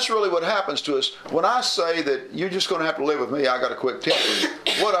that's really what happens to us. When I say that you're just going to have to live with me, I got a quick temper,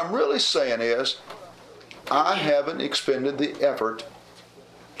 what I'm really saying is I haven't expended the effort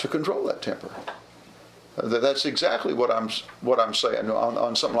to control that temper. That's exactly what I'm saying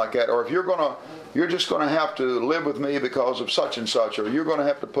on something like that. Or if you're just going to have to live with me because of such and such, or you're going to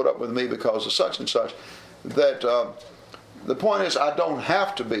have to put up with me because of such and such. That the point is, I don't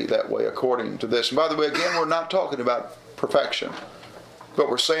have to be that way according to this. And by the way, again, we're not talking about perfection. But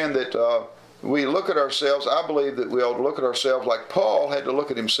we're saying that we look at ourselves, I believe that we ought to look at ourselves like Paul had to look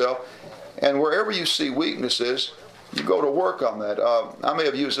at himself, and wherever you see weaknesses, you go to work on that. I may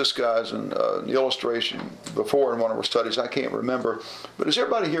have used this guy as an illustration before in one of our studies, I can't remember, but is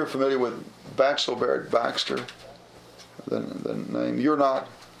everybody here familiar with Bacheloret Baxter? The name, you're not?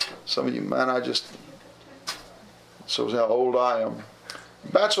 Some of you, man, shows how old I am.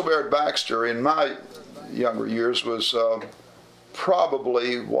 Bacheloret Baxter, in my younger years, was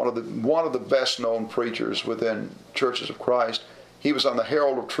probably one of the best known preachers within Churches of Christ. He was on the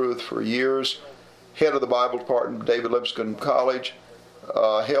Herald of Truth for years, head of the Bible department at David Lipscomb College,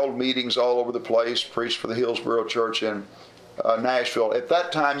 held meetings all over the place, preached for the Hillsborough Church in Nashville. At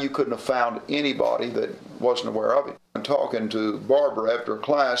that time, you couldn't have found anybody that wasn't aware of it. I'm talking to Barbara after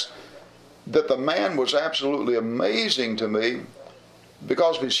class that the man was absolutely amazing to me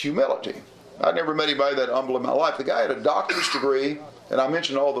because of his humility. I'd never met anybody that humble in my life. The guy had a doctor's degree, and I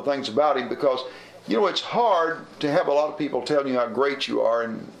mentioned all the things about him because, you know, it's hard to have a lot of people telling you how great you are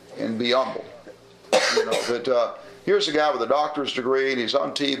and be humble. You know, that here's a guy with a doctor's degree, and he's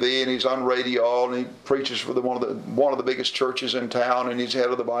on TV, and he's on radio, and he preaches for one of the biggest churches in town, and he's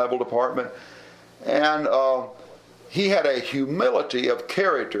head of the Bible department. And he had a humility of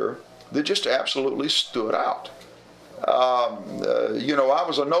character that just absolutely stood out. You know, I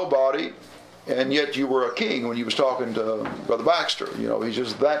was a nobody, and yet you were a king when you was talking to Brother Baxter. You know, he's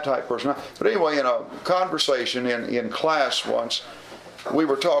just that type of person. But anyway, in a conversation in class once, we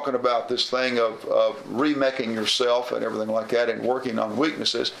were talking about this thing of remaking yourself and everything like that and working on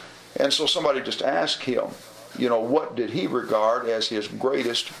weaknesses. And so somebody just asked him, you know, what did he regard as his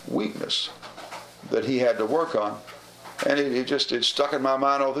greatest weakness that he had to work on? And it stuck in my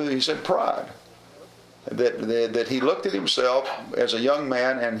mind all through. He said pride. That he looked at himself as a young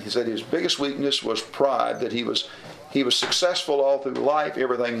man, and he said his biggest weakness was pride, that he was successful all through life,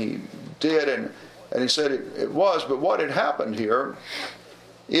 everything he did, and he said it was, but what had happened here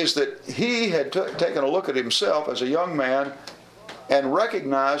is that he had taken a look at himself as a young man and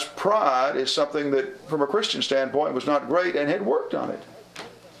recognized pride as something that, from a Christian standpoint, was not great, and had worked on it.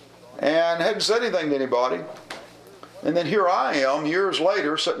 And hadn't said anything to anybody. And then here I am, years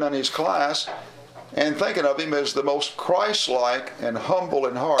later, sitting in his class, and thinking of him as the most Christ-like and humble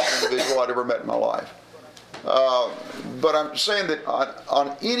in heart individual I'd ever met in my life. But I'm saying that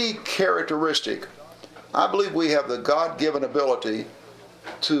on any characteristic, I believe we have the God-given ability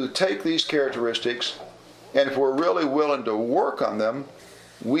to take these characteristics, and if we're really willing to work on them,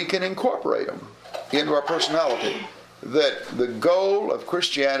 we can incorporate them into our personality. That the goal of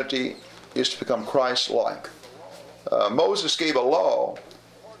Christianity is to become Christ-like. Moses gave a law.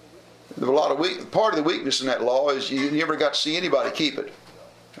 There were a lot of part of the weakness in that law is you never got to see anybody keep it,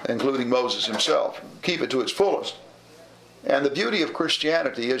 including Moses himself. Keep it to its fullest. And the beauty of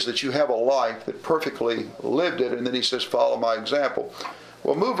Christianity is that you have a life that perfectly lived it, and then he says, follow my example.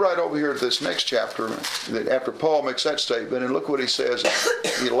 Well, move right over here to this next chapter, that after Paul makes that statement, and look what he says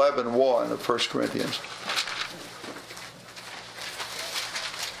in 11:1 of 1 Corinthians.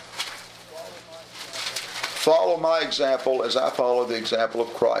 Follow my example as I follow the example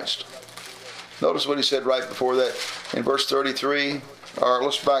of Christ. Notice what he said right before that in verse 33, or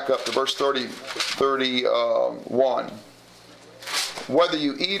let's back up to verse 31. Whether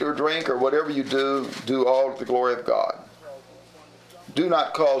you eat or drink or whatever you do, do all to the glory of God. Do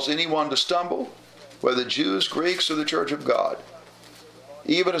not cause anyone to stumble, whether Jews, Greeks, or the church of God,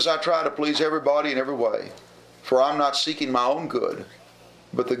 even as I try to please everybody in every way. For I'm not seeking my own good,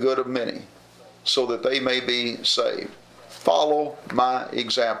 but the good of many, so that they may be saved. Follow my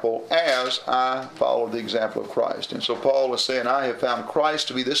example as I follow the example of Christ. And so Paul is saying, I have found Christ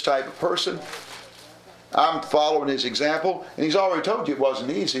to be this type of person. I'm following his example. And he's already told you it wasn't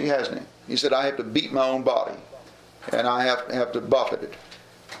easy, hasn't he? He said, I have to beat my own body. And I have to buffet it.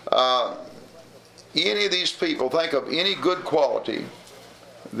 Any of these people, think of any good quality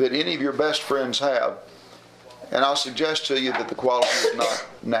that any of your best friends have, and I'll suggest to you that the quality is not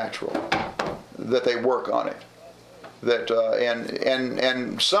natural, that they work on it. That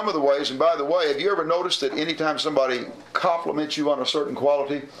and some of the ways, and by the way, have you ever noticed that anytime somebody compliments you on a certain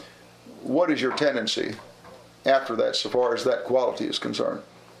quality, what is your tendency after that so far as that quality is concerned?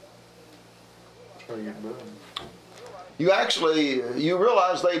 You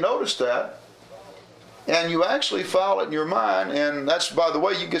realize they noticed that, and you actually file it in your mind, and that's, by the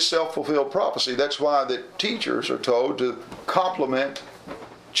way, you get self-fulfilled prophecy. That's why the teachers are told to compliment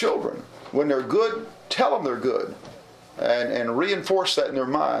children. When they're good, tell them they're good, and reinforce that in their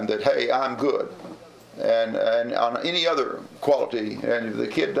mind that, hey, I'm good. And on any other quality, and if the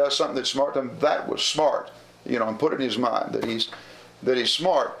kid does something that's smart, then that was smart. and put it in his mind that he's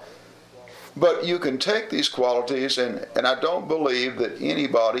smart. But you can take these qualities, and I don't believe that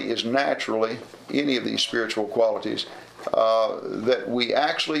anybody is naturally any of these spiritual qualities, that we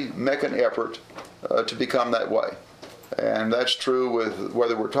actually make an effort to become that way. And that's true with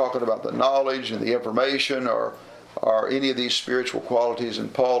whether we're talking about the knowledge and the information or any of these spiritual qualities,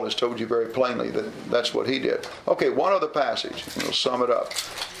 and Paul has told you very plainly that that's what he did. Okay, one other passage, and we'll sum it up.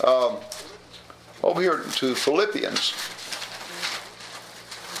 Over here to Philippians.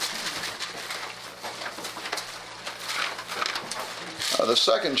 The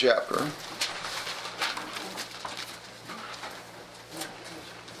second chapter.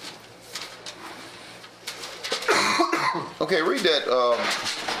 Okay, read that.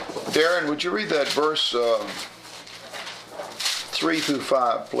 Darren, would you read that verse 3 through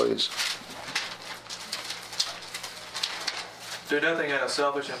 5, please? Do nothing out of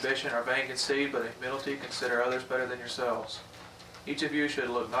selfish ambition or vain conceit, but in humility consider others better than yourselves. Each of you should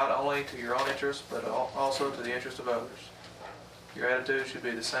look not only to your own interests, but also to the interest of others. Your attitude should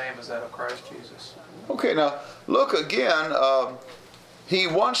be the same as that of Christ Jesus. Okay, now look again. He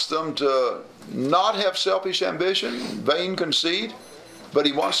wants them to not have selfish ambition, vain conceit, but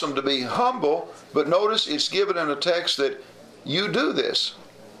he wants them to be humble. But notice it's given in a text that you do this.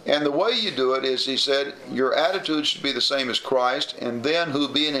 And the way you do it is, he said, your attitude should be the same as Christ, and then who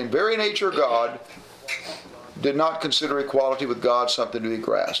being in very nature God, did not consider equality with God something to be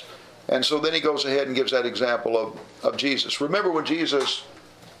grasped. And so then he goes ahead and gives that example of Jesus. Remember when Jesus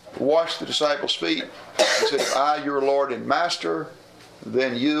washed the disciples' feet? He said, if I, your Lord and Master,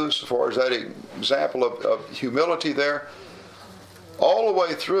 then you, so far as that example of humility there. All the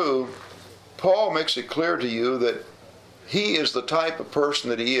way through, Paul makes it clear to you that he is the type of person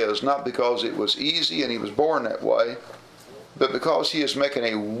that he is, not because it was easy and he was born that way, but because he is making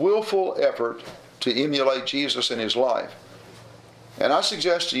a willful effort to emulate Jesus in his life. And I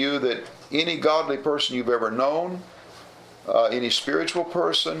suggest to you that any godly person you've ever known, any spiritual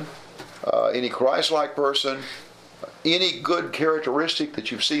person, any Christ-like person, any good characteristic that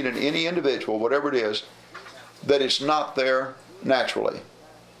you've seen in any individual, whatever it is, that it's not there naturally.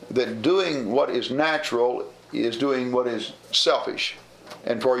 That doing what is natural is doing what is selfish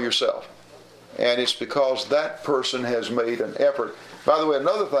and for yourself. And it's because that person has made an effort. By the way,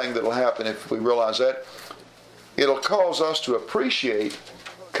 another thing that will happen if we realize that, it'll cause us to appreciate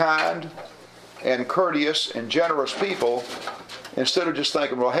kind and courteous and generous people instead of just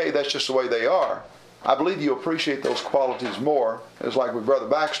thinking, well, hey, that's just the way they are. I believe you appreciate those qualities more. It's like with Brother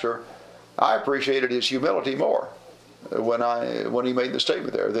Baxter. I appreciated his humility more when he made the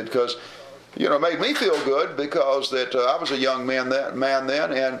statement there. That because, it made me feel good because that I was a young man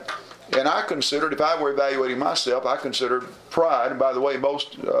then, and I considered, if I were evaluating myself, I considered pride. And by the way,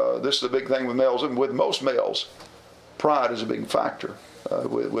 this is a big thing with males, and with most males, pride is a big factor,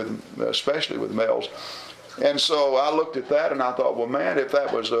 especially with males. And so I looked at that and I thought, well, man, if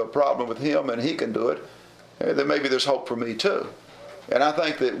that was a problem with him and he can do it, then maybe there's hope for me too. And I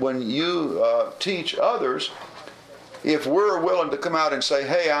think that when you teach others, if we're willing to come out and say,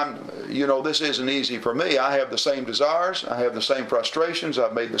 hey, this isn't easy for me. I have the same desires. I have the same frustrations.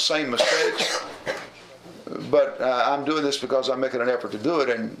 I've made the same mistakes. But I'm doing this because I'm making an effort to do it,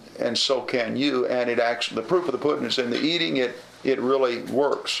 and so can you. And it actually, the proof of the pudding is in the eating. It really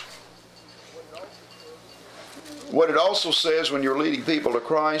works. What it also says when you're leading people to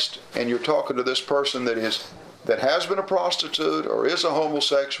Christ and you're talking to this person that has been a prostitute or is a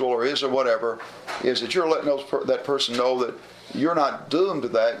homosexual or is a whatever, is that you're letting that person know that you're not doomed to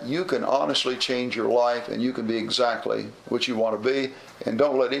that. You can honestly change your life and you can be exactly what you want to be. And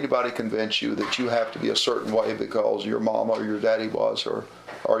don't let anybody convince you that you have to be a certain way because your mama or your daddy was or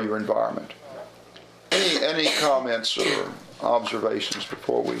your environment. Any comments or observations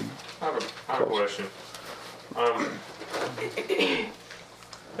before we I have a question.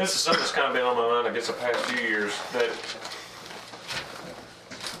 This is something that's kind of been on my mind, I guess, the past few years.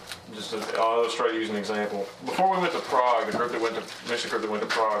 I'll illustrate using an example. Before we went to Prague, the mission group that went to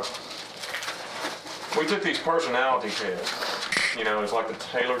Prague, we took these personality tests. It's like the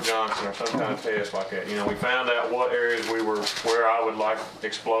Taylor-Johnson or some kind of test like that. We found out what areas where I would like to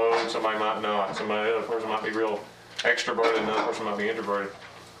explode, somebody might not. The other person might be real extroverted, and another person might be introverted.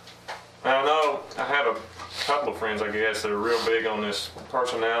 I know I have a couple of friends, I guess, that are real big on this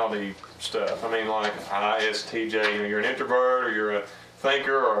personality stuff. I mean, like ISTJ, you're an introvert, or you're a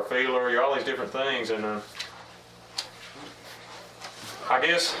thinker, or a feeler, you're all these different things. And I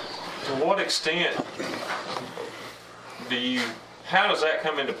guess, to what extent how does that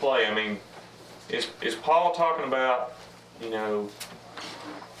come into play? I mean, is Paul talking about,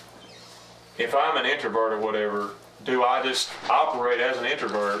 if I'm an introvert or whatever, do I just operate as an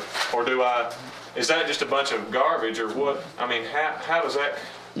introvert, or is that just a bunch of garbage, or what? I mean, how does that?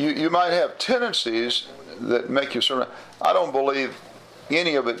 You might have tendencies that make you sort of. I don't believe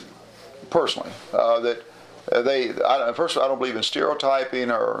any of it personally. First of all, I don't believe in stereotyping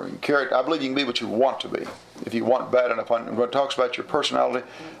or character. I believe you can be what you want to be, if you want bad enough. When it talks about your personality,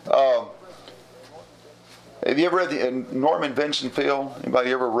 have you ever read Norman Vincent Peale?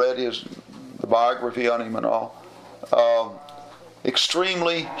 Anybody ever read the biography on him and all?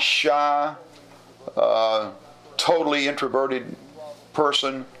 Extremely shy, totally introverted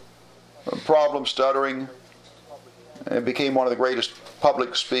person, problem stuttering, and became one of the greatest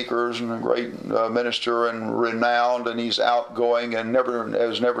public speakers and a great minister and renowned, and he's outgoing and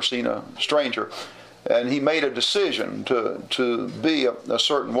has never seen a stranger. And he made a decision to be a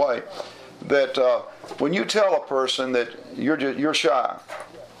certain way. That when you tell a person that you're shy,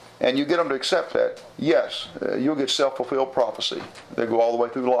 and you get them to accept that, yes, you'll get self-fulfilled prophecy. They go all the way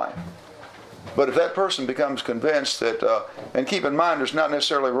through life. But if that person becomes convinced that, and keep in mind, there's not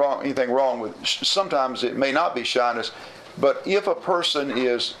necessarily anything wrong with, sometimes it may not be shyness, but if a person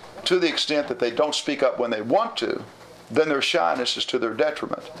is to the extent that they don't speak up when they want to, then their shyness is to their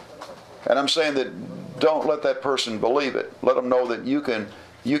detriment. And I'm saying that don't let that person believe it. Let them know that you can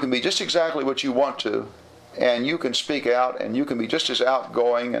be just exactly what you want to, and you can speak out, and you can be just as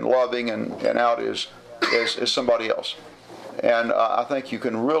outgoing and loving and out as somebody else. And I think you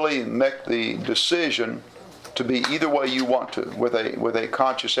can really make the decision to be either way you want to, with a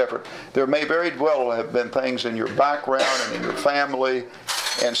conscious effort. There may very well have been things in your background and in your family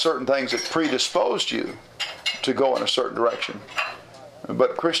and certain things that predisposed you to go in a certain direction.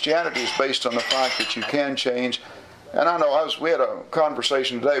 But Christianity is based on the fact that you can change. And I know we had a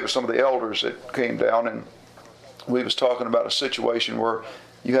conversation today with some of the elders that came down, and we was talking about a situation where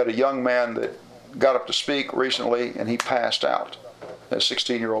you had a young man that got up to speak recently, and he passed out. A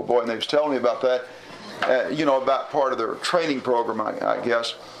 16-year-old boy, and they was telling me about that, about part of their training program, I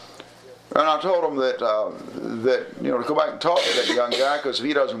guess. And I told him that to go back and talk to that young guy, because if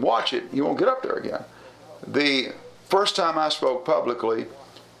he doesn't watch it, he won't get up there again. The first time I spoke publicly,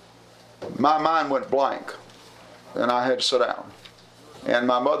 my mind went blank, and I had to sit down. And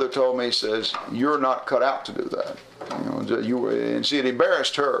my mother told me, says, "You're not cut out to do that." And see, it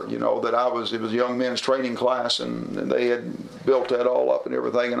embarrassed her, that it was a young men's training class, and they had built that all up and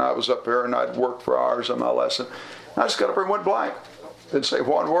everything, and I was up there and I'd worked for hours on my lesson. I just got up there and went blank. Didn't say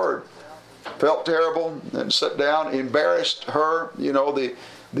one word. Felt terrible, and sat down, embarrassed her.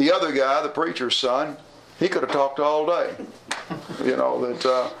 The other guy, the preacher's son, he could have talked all day.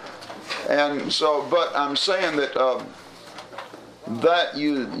 And so, but I'm saying that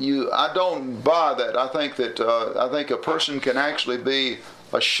I don't buy that. I think that I think a person can actually be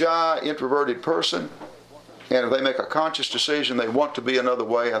a shy, introverted person, and if they make a conscious decision they want to be another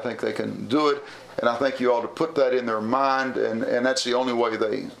way, I think they can do it. And I think you ought to put that in their mind, and that's the only way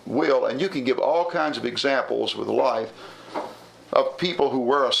they will. And you can give all kinds of examples with life of people who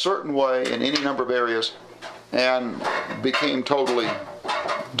were a certain way in any number of areas and became totally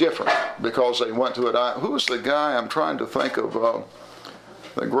different because they went to it. Who was the guy I'm trying to think of?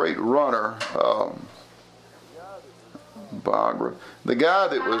 The great runner, the guy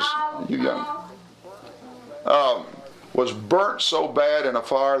that was burnt so bad in a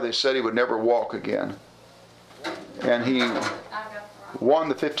fire they said he would never walk again, and he won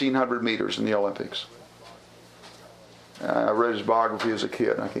the 1500 meters in the Olympics. I read his biography as a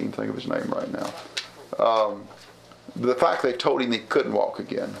kid. I can't even think of his name right now. The fact they told him he couldn't walk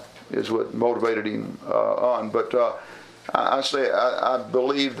again is what motivated him on. But I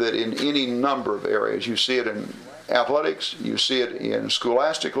believe that in any number of areas, you see it in athletics, you see it in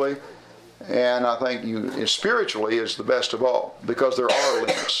scholastically, and I think spiritually is the best of all, because there are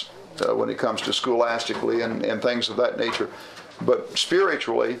limits when it comes to scholastically and things of that nature. But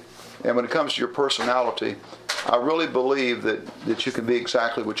spiritually, and when it comes to your personality, I really believe that you can be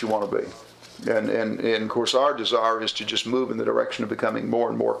exactly what you want to be. And of course our desire is to just move in the direction of becoming more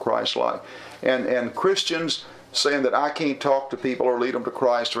and more Christ-like. And Christians saying that I can't talk to people or lead them to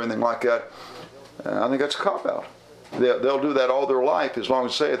Christ or anything like that, I think that's a cop-out. They'll do that all their life as long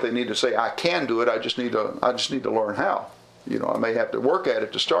as they say it. They need to say, I can do it, I just need to learn how. I may have to work at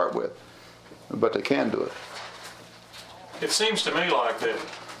it to start with, but they can do it. It seems to me like that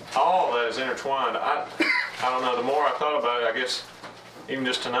all of that is intertwined. I don't know, the more I thought about it, I guess even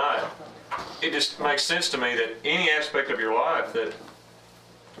just tonight, it just makes sense to me that any aspect of your life that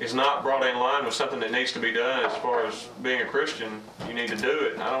is not brought in line with something that needs to be done as far as being a Christian, you need to do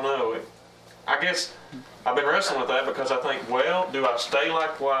it. I don't know. I guess I've been wrestling with that because I think, well, do I stay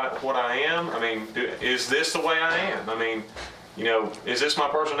like what I am? I mean, is this the way I am? I mean, you know, is this my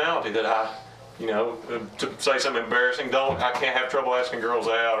personality that I, you know, to say something embarrassing, I can't have trouble asking girls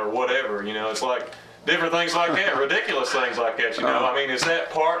out or whatever, you know, it's like different things like that, ridiculous things like that, you know. I mean, is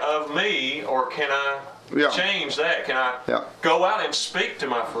that part of me, or can I change that? Can I go out and speak to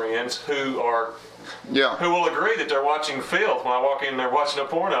my friends who will agree that they're watching filth when I walk in, they're watching a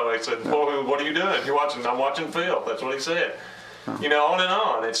porno. They said, "Boy, what are you doing? You're watching, I'm watching filth." That's what he said. You know, on and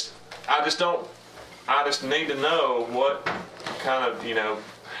on. I just need to know what kind of, you know,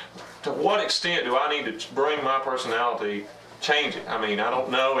 to what extent do I need to bring my personality, change it? I mean, I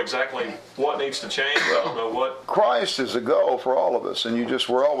don't know exactly what needs to change. I don't know what. Christ is a goal for all of us, and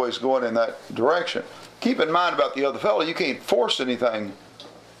we're always going in that direction. Keep in mind about the other fellow, you can't force anything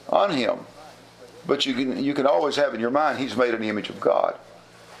on him. But you can always have in your mind, he's made in the image of God.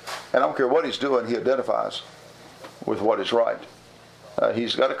 And I don't care what he's doing, he identifies with what is right.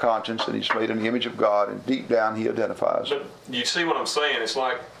 He's got a conscience, and he's made in the image of God, and deep down he identifies. But you see what I'm saying? It's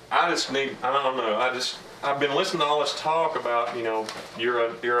like, I don't know, I've been listening to all this talk about, you know, you're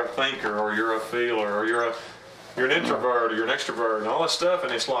a thinker, or you're a feeler, or you're an introvert, or you're an extrovert, and all this stuff,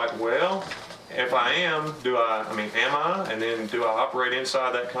 and it's like, well, if I am, am I? And then do I operate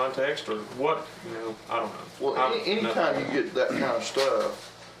inside that context, or what? You know, I don't know. Well, anytime you get that kind of stuff,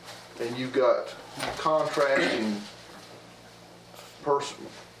 and you've got contrasting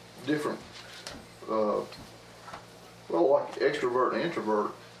different, like extrovert and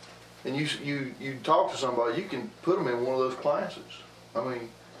introvert, and you talk to somebody, you can put them in one of those classes. I mean,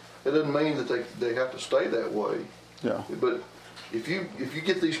 it doesn't mean that they have to stay that way. Yeah. But if you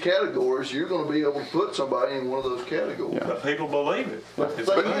get these categories, you're going to be able to put somebody in one of those categories. Yeah. But people believe it. But the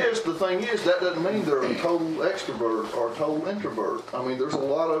thing is, that doesn't mean they're a total extrovert or a total introvert. I mean, there's a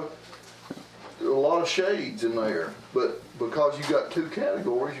lot of shades in there. But because you got two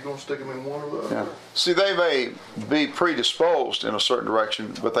categories, you're going to stick them in one or the other. Yeah. See, they may be predisposed in a certain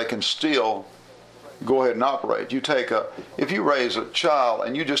direction, but they can still go ahead and operate. If you raise a child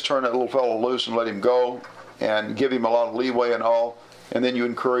and you just turn that little fellow loose and let him go, and give him a lot of leeway and all, and then you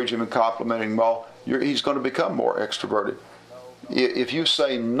encourage him and compliment him all, he's going to become more extroverted. If you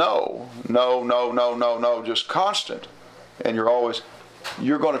say no, just constant, and you're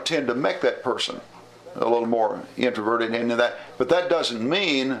going to tend to make that person a little more introverted into that. But that doesn't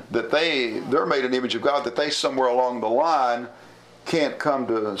mean that they're made in the image of God, that they somewhere along the line can't come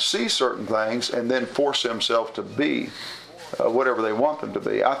to see certain things and then force themselves to be whatever they want them to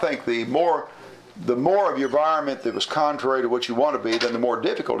be. I think the more of your environment that was contrary to what you want to be, then the more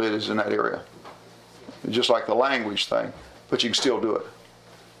difficult it is in that area. Just like the language thing, but you can still do it.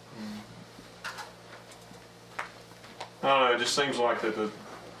 I don't know, it just seems like that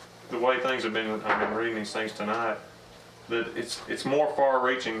the way things have been, I've been reading these things tonight, that it's more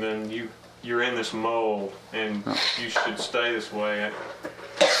far-reaching than you're in this mold and you should stay this way.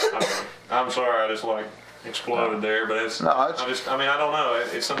 I'm sorry, I just exploded there, but I don't know.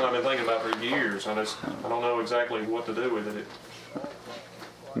 It's something I've been thinking about for years. I don't know exactly what to do with it.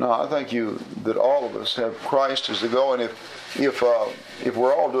 No, I think that all of us have Christ as the goal, and if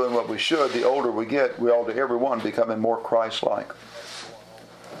we're all doing what we should, the older we get, we all, to everyone, becoming more Christ-like,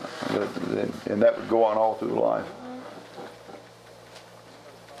 and that would go on all through life.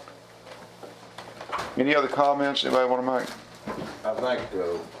 Any other comments anybody want to make? I think,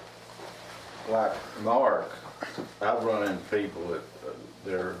 like Mark, I've run into people that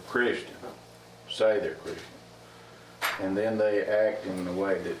they're Christian, say they're Christian, and then they act in a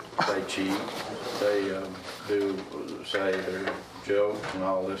way that they cheat. They do say their jokes and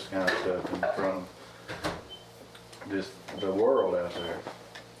all this kind of stuff in front of the world out there.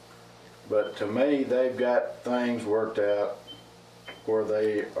 But to me, they've got things worked out where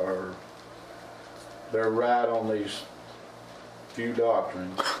they're right on these few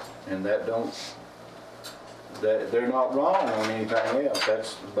doctrines, and they're not wrong on anything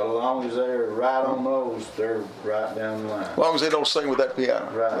else. But as long as they're right on those, they're right down the line. As long as they don't sing with that piano.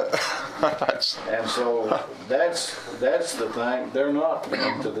 Right. And so that's the thing. They're not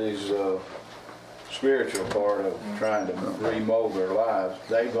into these spiritual part of trying to remold their lives.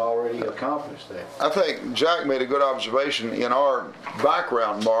 They've already accomplished that. I think Jack made a good observation in our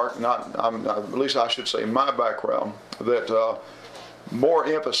background, Mark, at least I should say my background, that more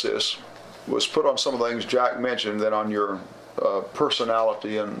emphasis was put on some of the things Jack mentioned than on your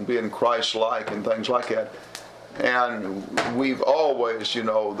personality and being Christ-like and things like that. And we've always,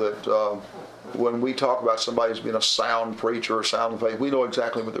 that when we talk about somebody as being a sound preacher or sound faith, we know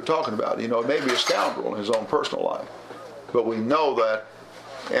exactly what they're talking about. It may be a scoundrel in his own personal life, but we know that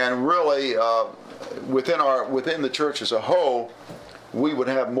And really, within the church as a whole, we would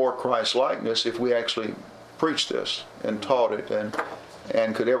have more Christ-likeness if we actually preached this and taught it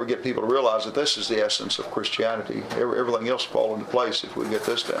and could ever get people to realize that this is the essence of Christianity. Everything else will fall into place if we get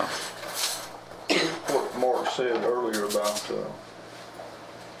this down. What Mark said earlier about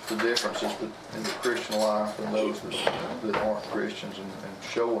the differences in the Christian life and those that aren't Christians and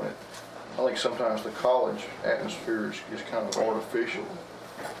showing it. I think sometimes the college atmosphere is kind of artificial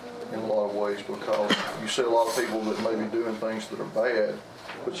in a lot of ways, because you see a lot of people that may be doing things that are bad,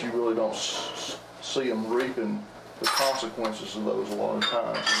 but you really don't see them reaping the consequences of those a lot of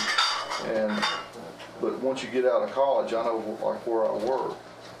times. But once you get out of college, I know like where I work,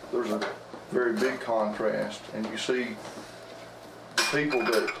 there's a very big contrast, and you see the people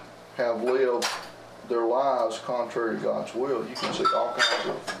that have lived their lives contrary to God's will. You can see all kinds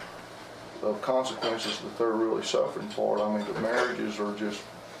of consequences that they're really suffering for it. I mean, the marriages are just,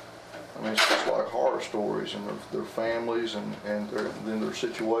 I mean, it's just like horror stories, and their families and then their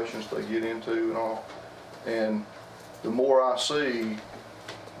situations they get into and all. And the more I see,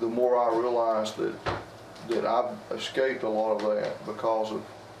 the more I realize that I've escaped a lot of that because of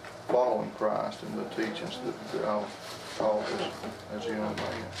following Christ and the teachings that I was taught as a young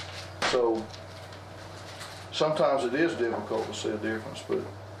man. So sometimes it is difficult to see a difference, but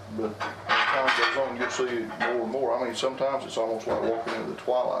as time goes on, you'll see it more and more. I mean, sometimes it's almost like walking into the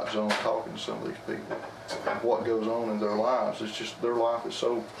twilight zone talking to some of these people and what goes on in their lives. It's just their life is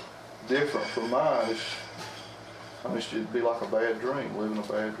so different from mine. It'd be like a bad dream, living a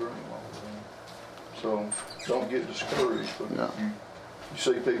bad dream all the time. So don't get discouraged, but you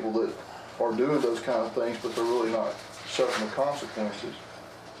see people that are doing those kind of things, but they're really not suffering the consequences,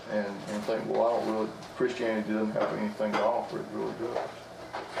 and think, well, Christianity doesn't have anything to offer. It really does.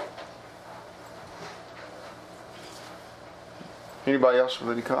 Anybody else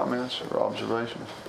with any comments or observations?